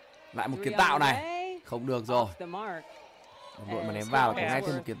 Lại một kiến tạo này. Không được rồi. Đồng đội mà ném vào có ngay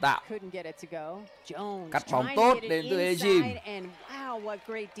thêm một kiến tạo. Cắt bóng tốt đến từ Ejim.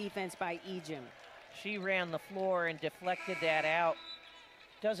 She ran the floor and deflected that out.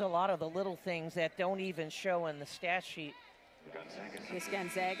 Does a lot of the little things that don't even show in the stat sheet. This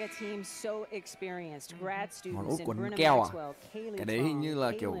Gonzaga team so experienced. Grad students út in quần Brennan keo à? Maxwell, Kaylee Cái đấy hình như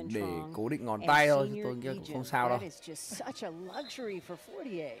là kiểu Kaylin để Trong, cố định ngón and tay thôi, senior tôi nghĩ cũng không Ejim. sao đâu. That is just such a luxury for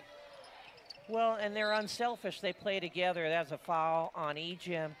Fortier. Well, and they're unselfish. They play together. That's a foul on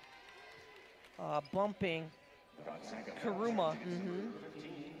Ejim. Bumping Karuma.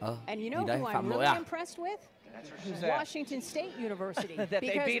 And you know who I'm really impressed with? Washington State University.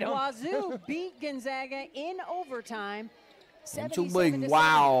 Because Wazoo beat Gonzaga in overtime. Trung bình,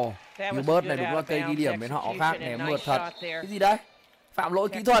 wow. Gilbert này đúng là cây ghi điểm bên họ khác, ném mượt thật. Cái gì đấy? Phạm lỗi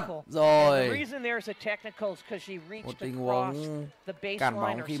kỹ thuật rồi. Một tình huống cản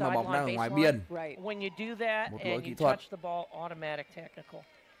bóng khi mà bóng đang ở ngoài biên. Một lỗi kỹ thuật.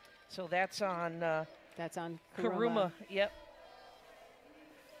 So that's on Karuma. Yep.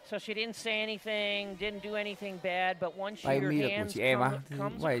 So she didn't say anything, didn't do anything bad, but once your hands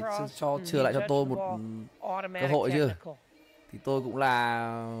comes across, cho chừa lại cho tôi một cơ hội chứ. Thì tôi cũng là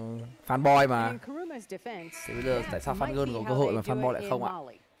fanboy mà. Thế bây giờ tại sao fan girl có cơ hội mà fanboy lại không ạ?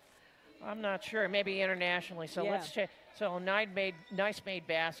 I'm not sure. Maybe internationally. So let's check. So nice made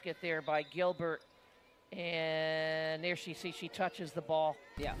basket there by Gilbert, and there she touches the ball.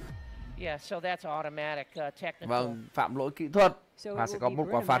 Yeah, so that's automatic, technical. Vâng, phạm lỗi kỹ thuật và sẽ có một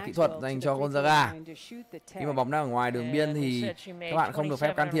quả phạt kỹ thuật dành cho Gonzaga. Khi mà bóng đang ở ngoài đường biên thì các bạn không được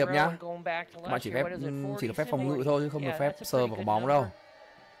phép can thiệp nhá. Các bạn chỉ được phép phòng ngự thôi chứ không được phép sờ vào quả bóng đâu.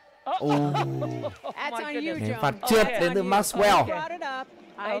 Ném phạt trượt đến từ Maxwell.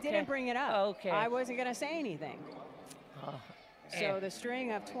 I didn't bring it up. I wasn't going to say anything. So the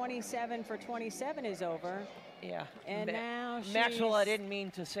string of 27 for 27 is over. Yeah. And now she's Maxwell, I didn't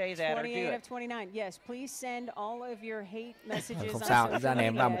mean to say that or do 28 it. of 29. Yes, please send all of your hate messages Không on sao, social ra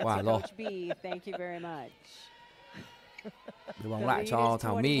ném vào một media quả to rồi. Coach B. Thank you very much. Đưa bóng lại cho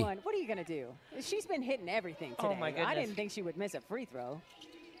Thảo Mi. What are you going to do? She's been hitting everything today. Oh my goodness. I didn't think she would miss a free throw.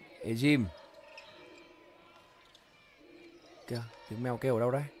 Ejim. Kìa, tiếng mèo kêu ở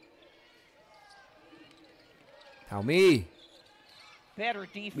đâu đấy? Thảo Mi. Bị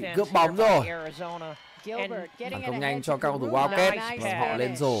cướp bóng rồi. Phản công nhanh cho các cầu thủ Wildcats và họ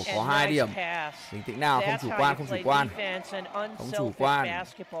lên rổ có 2 điểm. Bình tĩnh nào, không chủ quan, không chủ quan. Không chủ quan.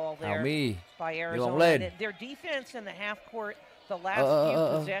 Thảo Mi đưa bóng lên.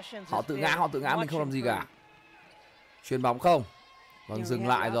 Họ tự ngã, mình không làm gì cả. Chuyền bóng không? Vâng, dừng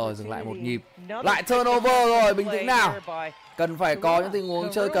lại rồi, dừng lại một nhịp. Lại turnover rồi, bình tĩnh nào. Cần phải có những tình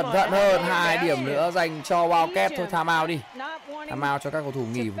huống chơi cẩn thận hơn. 2 điểm nữa dành cho Wildcats. Thôi time out đi. Time out cho các cầu thủ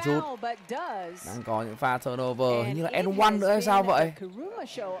nghỉ một chút. Đang có những pha turnover. Hình như là N1 nữa hay sao vậy?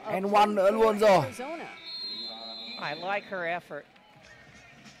 N1 nữa luôn rồi.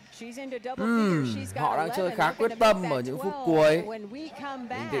 Họ đang chơi khá quyết tâm ở những phút cuối. Bình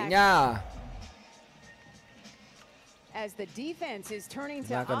tĩnh nha. as the defense is turning to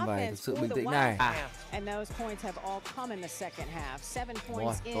Chúng ta cần phải thực offense sự for bình the tĩnh này. Wildcats. And those points have all come in the second half. 7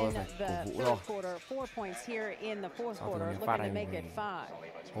 points Rồi, in tôi phải the cổ vũ third rồi. quarter, 4 points here in the fourth Sau quarter, từ phát looking to này make it 5.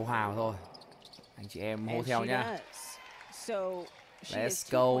 hô hào thôi. Anh chị em hô And theo she nha. does. So she Let's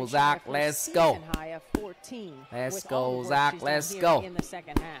is 2 go, points shy Zach, for let's go. season high of 14 Let's with go, all the work Zach, she's done let's here go. in the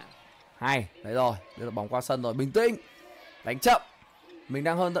second half. Hay, đấy rồi, đưa được bóng qua sân rồi, bình tĩnh. Đánh chậm. Mình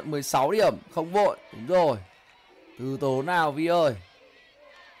đang hơn tận 16 điểm, không vội. Đúng rồi. Từ tốn nào Vi ơi.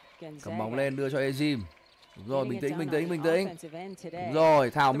 Cầm bóng lên đưa cho Ejim. Đúng rồi, bình tĩnh, bình tĩnh, bình tĩnh. Đúng rồi,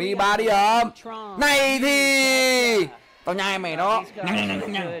 Thảo My 3 điểm. Này thì tao nhai mày đó.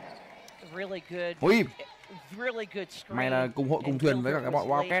 Ui, mày là cùng hội cùng thuyền với cả cái bọn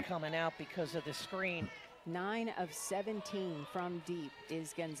Wildcats. 9 of 17 from deep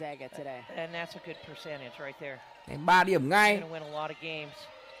is Gonzaga today. And that's a good percentage right there. 3 điểm ngay. Gonna win a lot of games.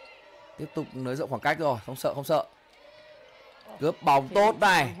 Tiếp tục nới rộng khoảng cách rồi, không sợ, không sợ. Cướp bóng tốt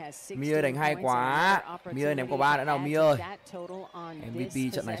này. My ơi đánh hay quá. My ơi ném quả 3 đã nào My ơi.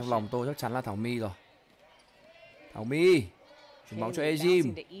 MVP trận này trong lòng tôi chắc chắn là Thảo My rồi. Thảo My chuyển bóng cho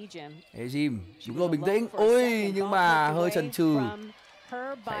Ejim. Ejim đúng rồi, bình tĩnh. Ôi nhưng mà hơi chần chừ.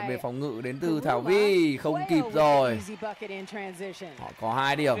 Chạy về phòng ngự đến từ Thảo Vi, không kịp rồi. Họ có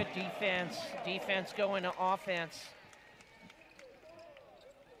 2 điểm. Defense going to offense.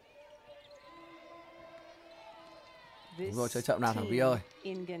 Đúng rồi, chơi chậm nào Thảo Vi ơi.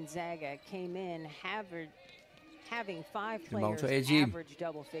 Chuyển bóng cho Ejim.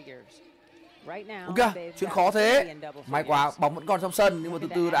 Ok, chuyện khó thế. May quá, bóng vẫn còn trong sân nhưng mà từ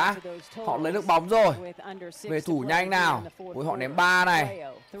từ đã. Họ lấy được bóng rồi. Về thủ nhanh nào. Ôi họ ném 3 này.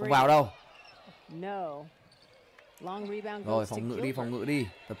 Không vào đâu. Rồi phòng ngự đi.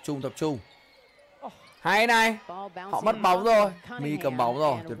 Tập trung, tập trung. Hay này. Họ mất bóng rồi. My cầm bóng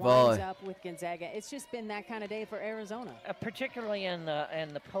rồi, tuyệt vời. Particularly in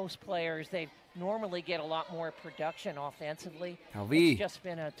the post players, they normally get a lot more production offensively. Thảo Vi. It's just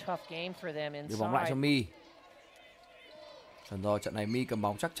been a tough game for them inside. Đưa bóng lại cho My. Chuẩn rồi, trận này My cầm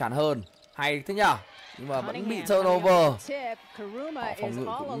bóng chắc chắn hơn. Hay thế nhở? Nhưng mà vẫn bị turnover. Họ phòng ngự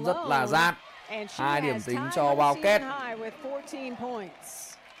cũng rất là rát. 2 điểm tính cho Wildcats.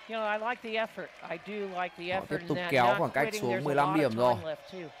 You know, I like the effort. I do like the effort. Họ tiếp tục kéo khoảng cách xuống 15 điểm rồi.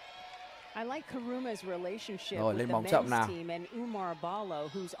 I like Karuma's relationship rồi, with lên the bóng chậm men's nào. team and Umar Ballo,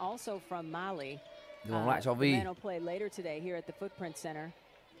 who's also from Mali. Đưa bóng lại cho Vi. The man will play later today here at the Footprint Center.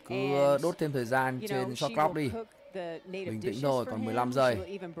 Cứ đốt thêm thời gian trên shot clock đi. Bình tĩnh thôi, còn 15 giây.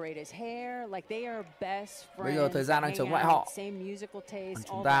 Bây giờ thời gian đang chống lại họ. Còn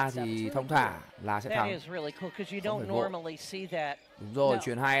chúng ta thì thong thả là sẽ thắng. Đúng rồi,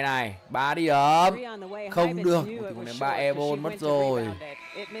 chuyền hay này. 3 điểm. Không được. Một tình huống ném 3 airball mất rồi.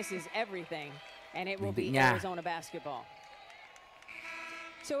 Bình tĩnh nha. Rồi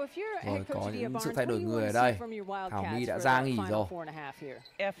có những sự thay đổi người ở đây. Thảo My đã ra nghỉ rồi.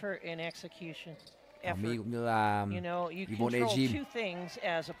 Thảo My cũng như là Yvonne Ejim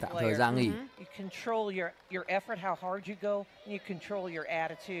tạm thời ra nghỉ.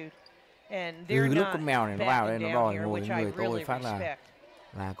 Từ lúc con mèo này nó vào đây nó đòi ngồi người tôi phát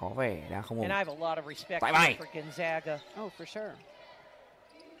là có vẻ đang không ổn. Tại mày.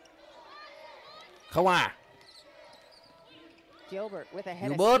 Không à. Gilbert,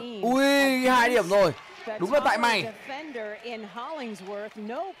 ui 2 điểm rồi. Đúng là tại mày.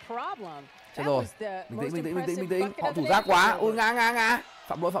 Chết rồi. Bình tĩnh. Họ thủ giác quá. Ui ngã.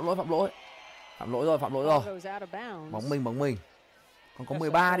 Phạm lỗi rồi. Bóng mình. Còn có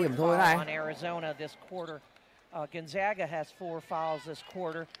 13 điểm thôi này. Gonzaga has 4 fouls this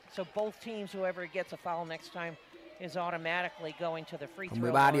quarter, so both teams, whoever gets a foul next time is automatically going to the free throw. Còn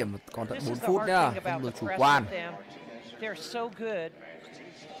 13 điểm, còn tận 4 phút nhá, không được chủ quan. They're so good,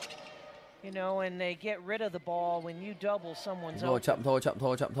 you know, and they get rid of the ball when you double someone's rồi,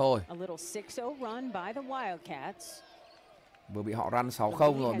 chậm thôi. A little 6-0 run by the Wildcats. Vừa bị họ run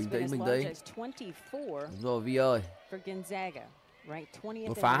 6-0 rồi, bình tĩnh. Đúng rồi Vi ơi.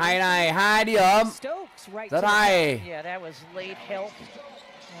 Đột phá hay này, 2 điểm. Rất hay.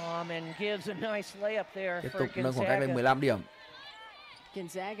 Tiếp tục nâng khoảng cách lên 15 điểm.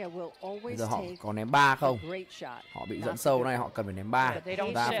 Bây giờ họ có ném 3 không? Họ bị dẫn sâu này, họ cần phải ném 3.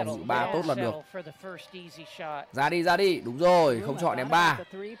 Ra phòng ngự 3 tốt là được. Ra đi. Đúng rồi, không cho họ ném 3.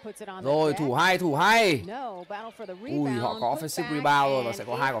 Rồi, thủ hay. Ui, họ có offensive rebound rồi và sẽ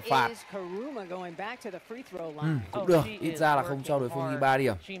có 2 quả phạt. Cũng được, ít ra là không cho đối phương ghi 3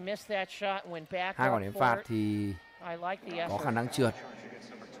 điểm. 2 quả ném phạt thì có khả năng trượt.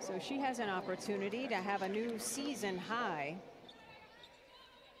 So she has an opportunity to have a new season high.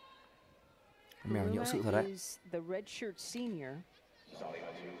 Mèo nhiễu sự thật đấy. is the redshirt senior.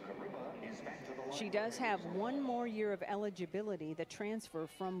 She does have one more year of eligibility, the transfer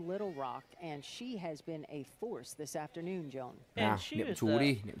from Little Rock, and she has been a force this afternoon, Joan. Nào, niệm chú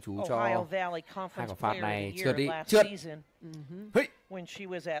đi, niệm chú cho Ohio Valley hai Conference quả phạt Player of này the trượt Year đi, last trượt. season Hey. when she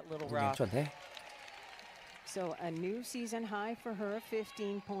was at Little Ném Rock. chuẩn thế. So a new season high for her,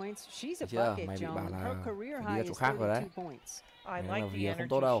 15 points. She's a Chưa, bucket, mày bị bảo Joan. là Her career phải đi high ra chỗ is khác rồi đấy. 32 points. I Nếu là like the vía không energy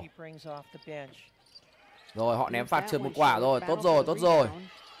tốt đâu. she brings off the bench. Rồi họ ném phạt That trượt one một quả short, rồi, battle tốt rồi, for tốt rồi. rebound.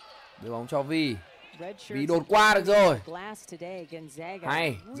 Đưa bóng cho Vi. Red Vi shirts đột qua được rồi. glass today. Gonzaga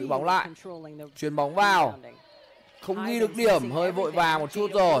Hay, giữ really bóng lại. controlling the Chuyền bóng vào. rebounding. Không ghi được điểm, hơi vội vàng một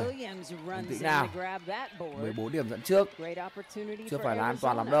chút rồi. Bình tĩnh nào. 14 điểm dẫn trước. Chưa phải là an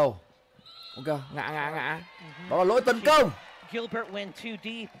toàn lắm đâu. Ok, ngã. Đó là lỗi tấn công. Gilbert went too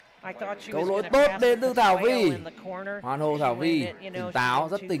deep. I thought she Câu was lỗi gonna tốt pass đến it từ to Thảo Pueyo Vi. in the corner. Hoan hô She Thảo went Vi, it, you know, tỉnh she táo, went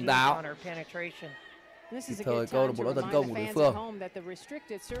rất too tỉnh deep táo. on her penetration. This is a Thời good câu được time một to lỗi tấn remind công the của đối fans phương. at home that the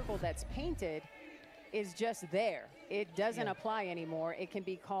restricted circle that's painted is just there. It doesn't apply anymore. It can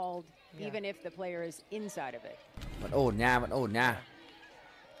be called even if the player is inside of it. Vẫn ổn nha, vẫn ổn nha.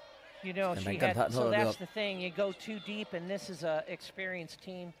 You know, Cần she đánh cẩn had, thận so thôi là that's được. the thing. You go too deep, and this is a experienced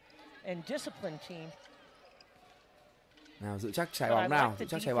team and disciplined team. Nào, giữ chắc trái But I bóng nào, like giữ the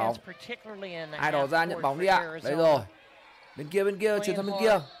chắc trái bóng. defense, particularly in the Ai đó ra half nhận court bóng for đi ạ. Arizona. Đấy rồi. Bên kia, chuyển sang bên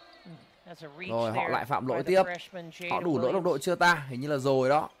kia. That's a reach Rồi, họ there lại phạm lỗi by the tiếp. freshman Jada Họ đủ lỗi đồng Williams. đội chưa ta? Hình như là rồi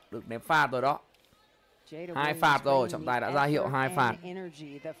đó. Được ném phạt rồi đó. Hai phạt rồi, trọng tài đã ra hiệu hai phạt.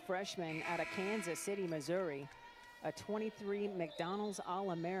 The freshman out of Kansas City, Missouri, a 23 McDonald's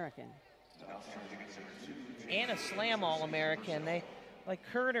All-American. And a slam All-American. They, like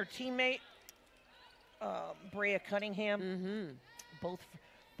her and her teammate, Brea Cunningham, both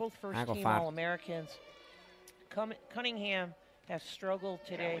Hai first quả team phạt. All-Americans. Cunningham has struggled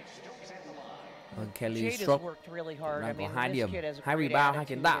today. Kelly Jada's Stroke worked really hard. I đang có mean, 2 this điểm, kid has a 2 great rebound, 2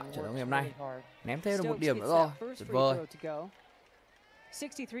 kiến attitude tạo and trận đấu works ngày hôm really nay. hard. Ném thêm được một Stokes điểm gets nữa rồi. that first Tuyệt free vời. throw to go.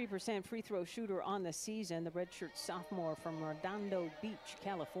 63% free throw shooter on the season, the redshirt sophomore from Redondo Beach,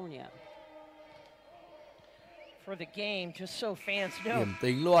 California. For the game, just so fans know, Điểm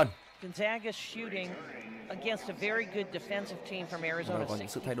tính luôn. Gonzaga's shooting against a very good defensive team from Arizona, Có những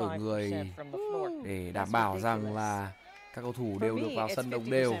sự thay đổi người 65% from the floor. để đảm bảo rằng là các cầu thủ đều được vào sân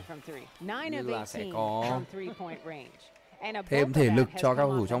đồng đều. Như là sẽ có thêm thể lực cho các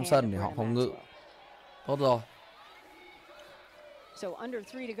cầu thủ trong sân để họ phòng ngự. Tốt rồi. So under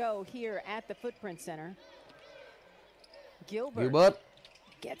 3 to go here at the Footprint Center. Gilbert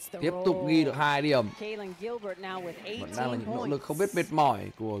tiếp tục ghi được 2 điểm. Vẫn đang là những nỗ lực không biết mệt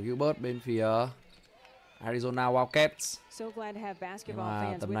mỏi của Gilbert bên phía Arizona Wildcats. Nhưng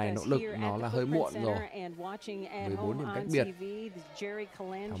mà tầm này nỗ lực nó là hơi muộn rồi. 14 điểm cách biệt.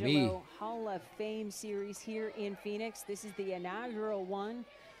 Thảo My.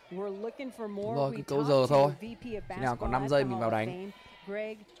 Đúng rồi, cứ câu giờ thôi. Khi nào có 5 giây mình vào đánh.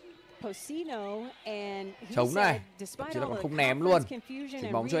 Trống này, thậm chí là còn không ném luôn.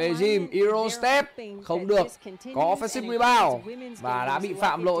 Chuyền bóng cho Ejim, Euro step, không được. Có offensive rebound và đã bị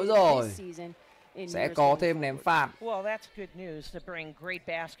phạm lỗi rồi. Sẽ có thêm ném phạt. Well, that's good news to bring great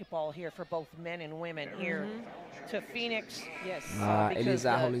basketball here for both men and women here to Phoenix.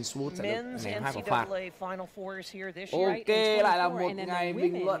 Eliza Hollingsworth sẽ được ném 2 quả phạt. Ok, lại là một ngày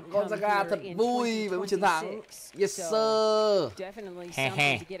bình luận Gonzaga thật vui với một chiến thắng. Yes sir.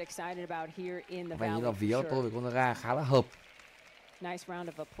 He. Và như là ví của tôi với Gonzaga khá là hợp.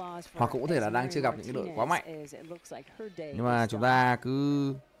 Hoặc cũng có thể là đang chưa gặp những cái đội quá mạnh. Nhưng mà chúng ta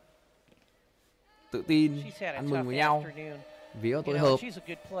cứ tự tin, ăn mừng với nhau. Ví của tôi hợp,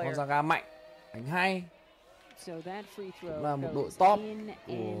 Gonzaga mạnh, đánh hay. Cũng là một đội top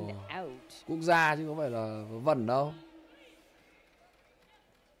của quốc gia chứ không phải là vớ vẩn đâu.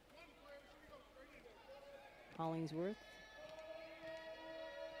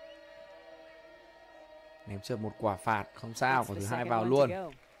 Ném trượt một quả phạt, không sao, quả thứ 2 vào luôn.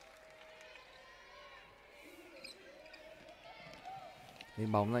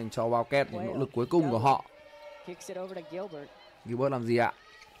 Lên bóng dành cho Wildcats, những nỗ lực cuối cùng của họ. Gilbert làm gì ạ?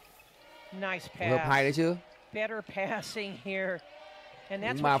 Phối hợp hay đấy chứ.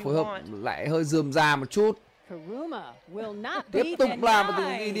 Nhưng mà phối hợp lại hơi rườm rà một chút. Tiếp tục làm một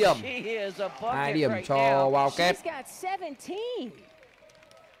từng ghi điểm. 2 điểm cho Wildcats.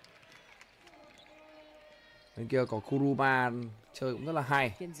 Bên kia có Kuruma chơi cũng rất là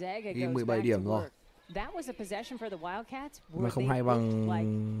hay. Ghi 17 điểm rồi. Mà không hay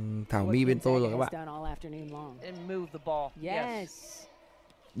bằng Thảo My bên tôi rồi các bạn.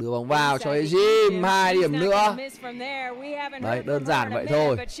 Đưa bóng vào cho Ejim, 2 điểm nữa. Đấy, đơn giản vậy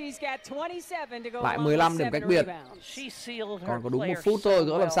thôi. Lại 15 điểm cách biệt. Còn có đúng 1 phút thôi,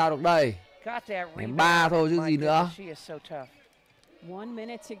 gỡ làm sao được đây. Ném 3 thôi chứ gì nữa.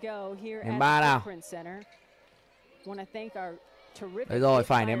 Ném 3 nào. Đấy rồi,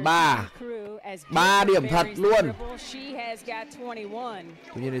 phải ném 3. 3 điểm thật luôn.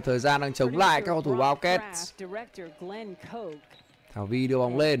 Tuy nhiên thì thời gian đang chống lại các cầu thủ Wildcats. Thảo Vi đưa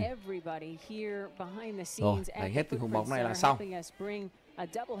bóng lên. Rồi, đánh hết tình huống bóng này là xong.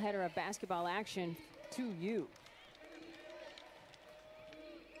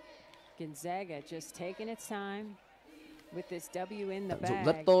 Gonzaga just taking its time with this W in the Tận dụng bag.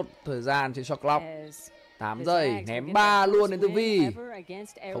 rất tốt thời gian trên shot clock. 8 giây, ném 3 luôn đến từ Vi.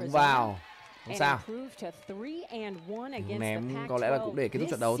 Không vào. Không sao. Ném có lẽ là cũng để kết thúc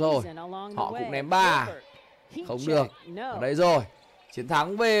trận đấu thôi. Họ cũng ném 3. Không được. Ở đây rồi. Chiến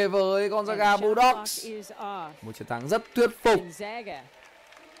thắng về với Gonzaga Bulldogs. Một chiến thắng rất thuyết phục.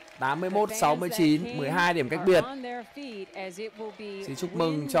 81-69, 12 điểm cách biệt. Xin chúc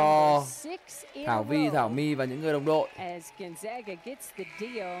mừng cho Thảo Vi, Thảo My và những người đồng đội.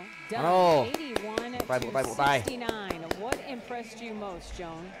 Bộ tay.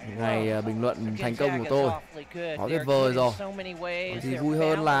 Ngày bình luận thành công của tôi quá tuyệt vời rồi. Còn gì vui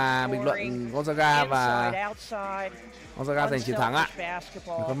hơn là bình luận Gonzaga và Gonzaga giành chiến thắng ạ.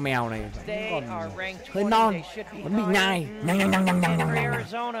 Con mèo này vẫn còn hơi non, vẫn bị nhai.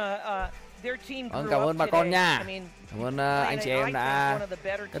 Cảm ơn bà con nha. Cảm ơn anh chị em đã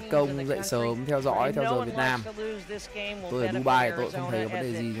cất công dậy sớm theo dõi theo giờ Việt Nam. Tôi ở Dubai tôi không thấy có vấn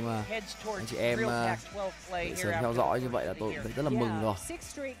đề gì, nhưng mà anh chị em dậy sớm theo dõi như vậy là tôi thấy rất là mừng rồi.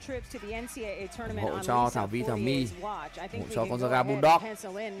 ủng hộ cho Thảo Vi, Thảo My, ủng hộ cho Gonzaga Bulldogs.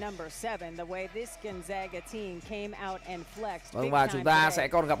 Vâng, và chúng ta sẽ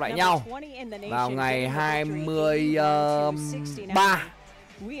còn gặp lại nhau vào ngày 23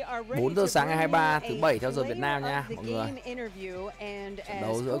 4 giờ sáng ngày 23 thứ Bảy theo giờ Việt Nam nha mọi người. Trận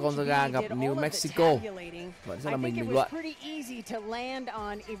đấu giữa Gonzaga gặp New Mexico vẫn sẽ là mình bình luận.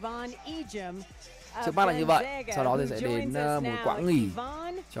 Trước mắt là như vậy, sau đó thì sẽ đến một quãng nghỉ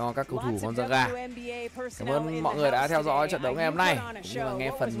cho các cầu thủ Gonzaga. Cảm ơn mọi người đã theo dõi trận đấu ngày hôm nay, cũng như là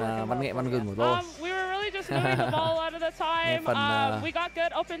nghe phần văn nghệ văn gừng của tôi. Nghe phần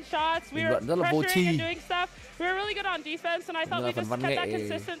bình luận rất là vô tri. We were really good on defense, and I thought we just kept that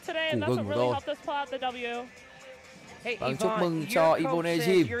consistent today, and that's what really helped us pull out the W. Vâng, chúc mừng cho Yvonne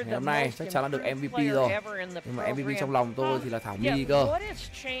Ejim. Ngày hôm nay chắc chắn là được MVP rồi. Nhưng mà MVP trong lòng tôi thì là Thảo My cơ.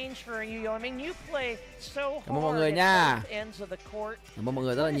 Cảm ơn mọi người nha. Cảm ơn mọi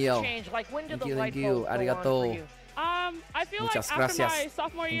người rất là nhiều. Thank you, arigato. I feel like after my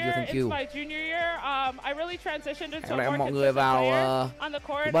sophomore year into my junior year, I really transitioned into a more mọi người vào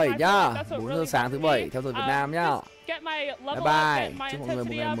thứ Bảy nhá, 4 giờ sáng thứ Bảy theo giờ Việt Nam nhá. Bye bye, chúc mọi người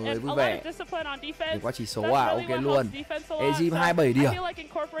một ngày mới vui vẻ. Để qua chỉ số à, ok luôn. Ejim 27 điểm,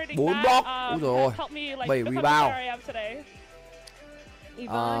 4 block, úi dồi ôi, 7 rebound.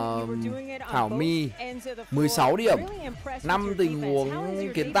 Thảo My 16 điểm, 5 tình huống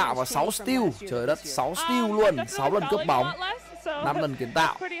kiến tạo và 6 steal. Trời đất, 6 steal luôn, 6 lần cướp bóng, 5 lần kiến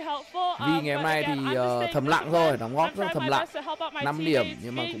tạo. Vì ngày hôm nay thì thầm lặng thôi, đóng góp rất là thầm lặng, 5 điểm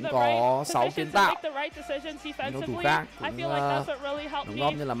nhưng mà cũng có 6 kiến tạo. Những cầu thủ khác cũng đóng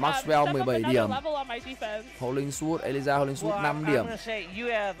góp như là Maxwell 17 điểm, Eliza Hollingswood 5 điểm.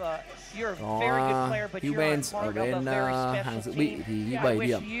 Có Hughes ở bên hàng dự bị thì ghi 7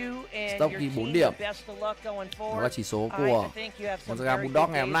 điểm, Stock ghi 4 điểm. Đó là chỉ số của Gonzaga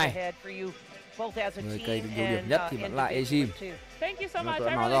Bulldogs ngày hôm nay. Người cây nhiều điểm nhất thì vẫn là Ejim. Tôi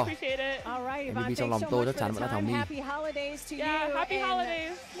đã nói rồi, MVP trong lòng tôi chắc chắn vẫn là Thảo My.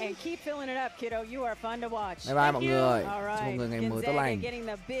 Bye bye mọi người, chúc mọi người ngày mới tốt lành.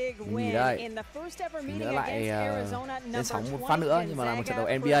 Nghỉ đây, tí nữa lại lên sóng một phát nữa, nhưng mà là một trận đấu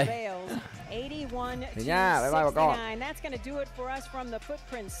NBA. Thế nha, bye bye bà con.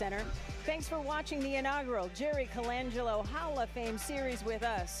 Thanks for watching the inaugural Jerry Colangelo Hall of Fame series with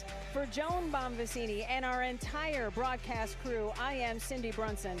us. For Joan Bombasini and our entire broadcast crew, I am Cindy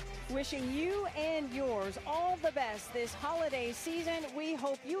Brunson, wishing you and yours all the best this holiday season. We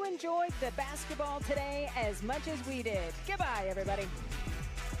hope you enjoyed the basketball today as much as we did. Goodbye, everybody.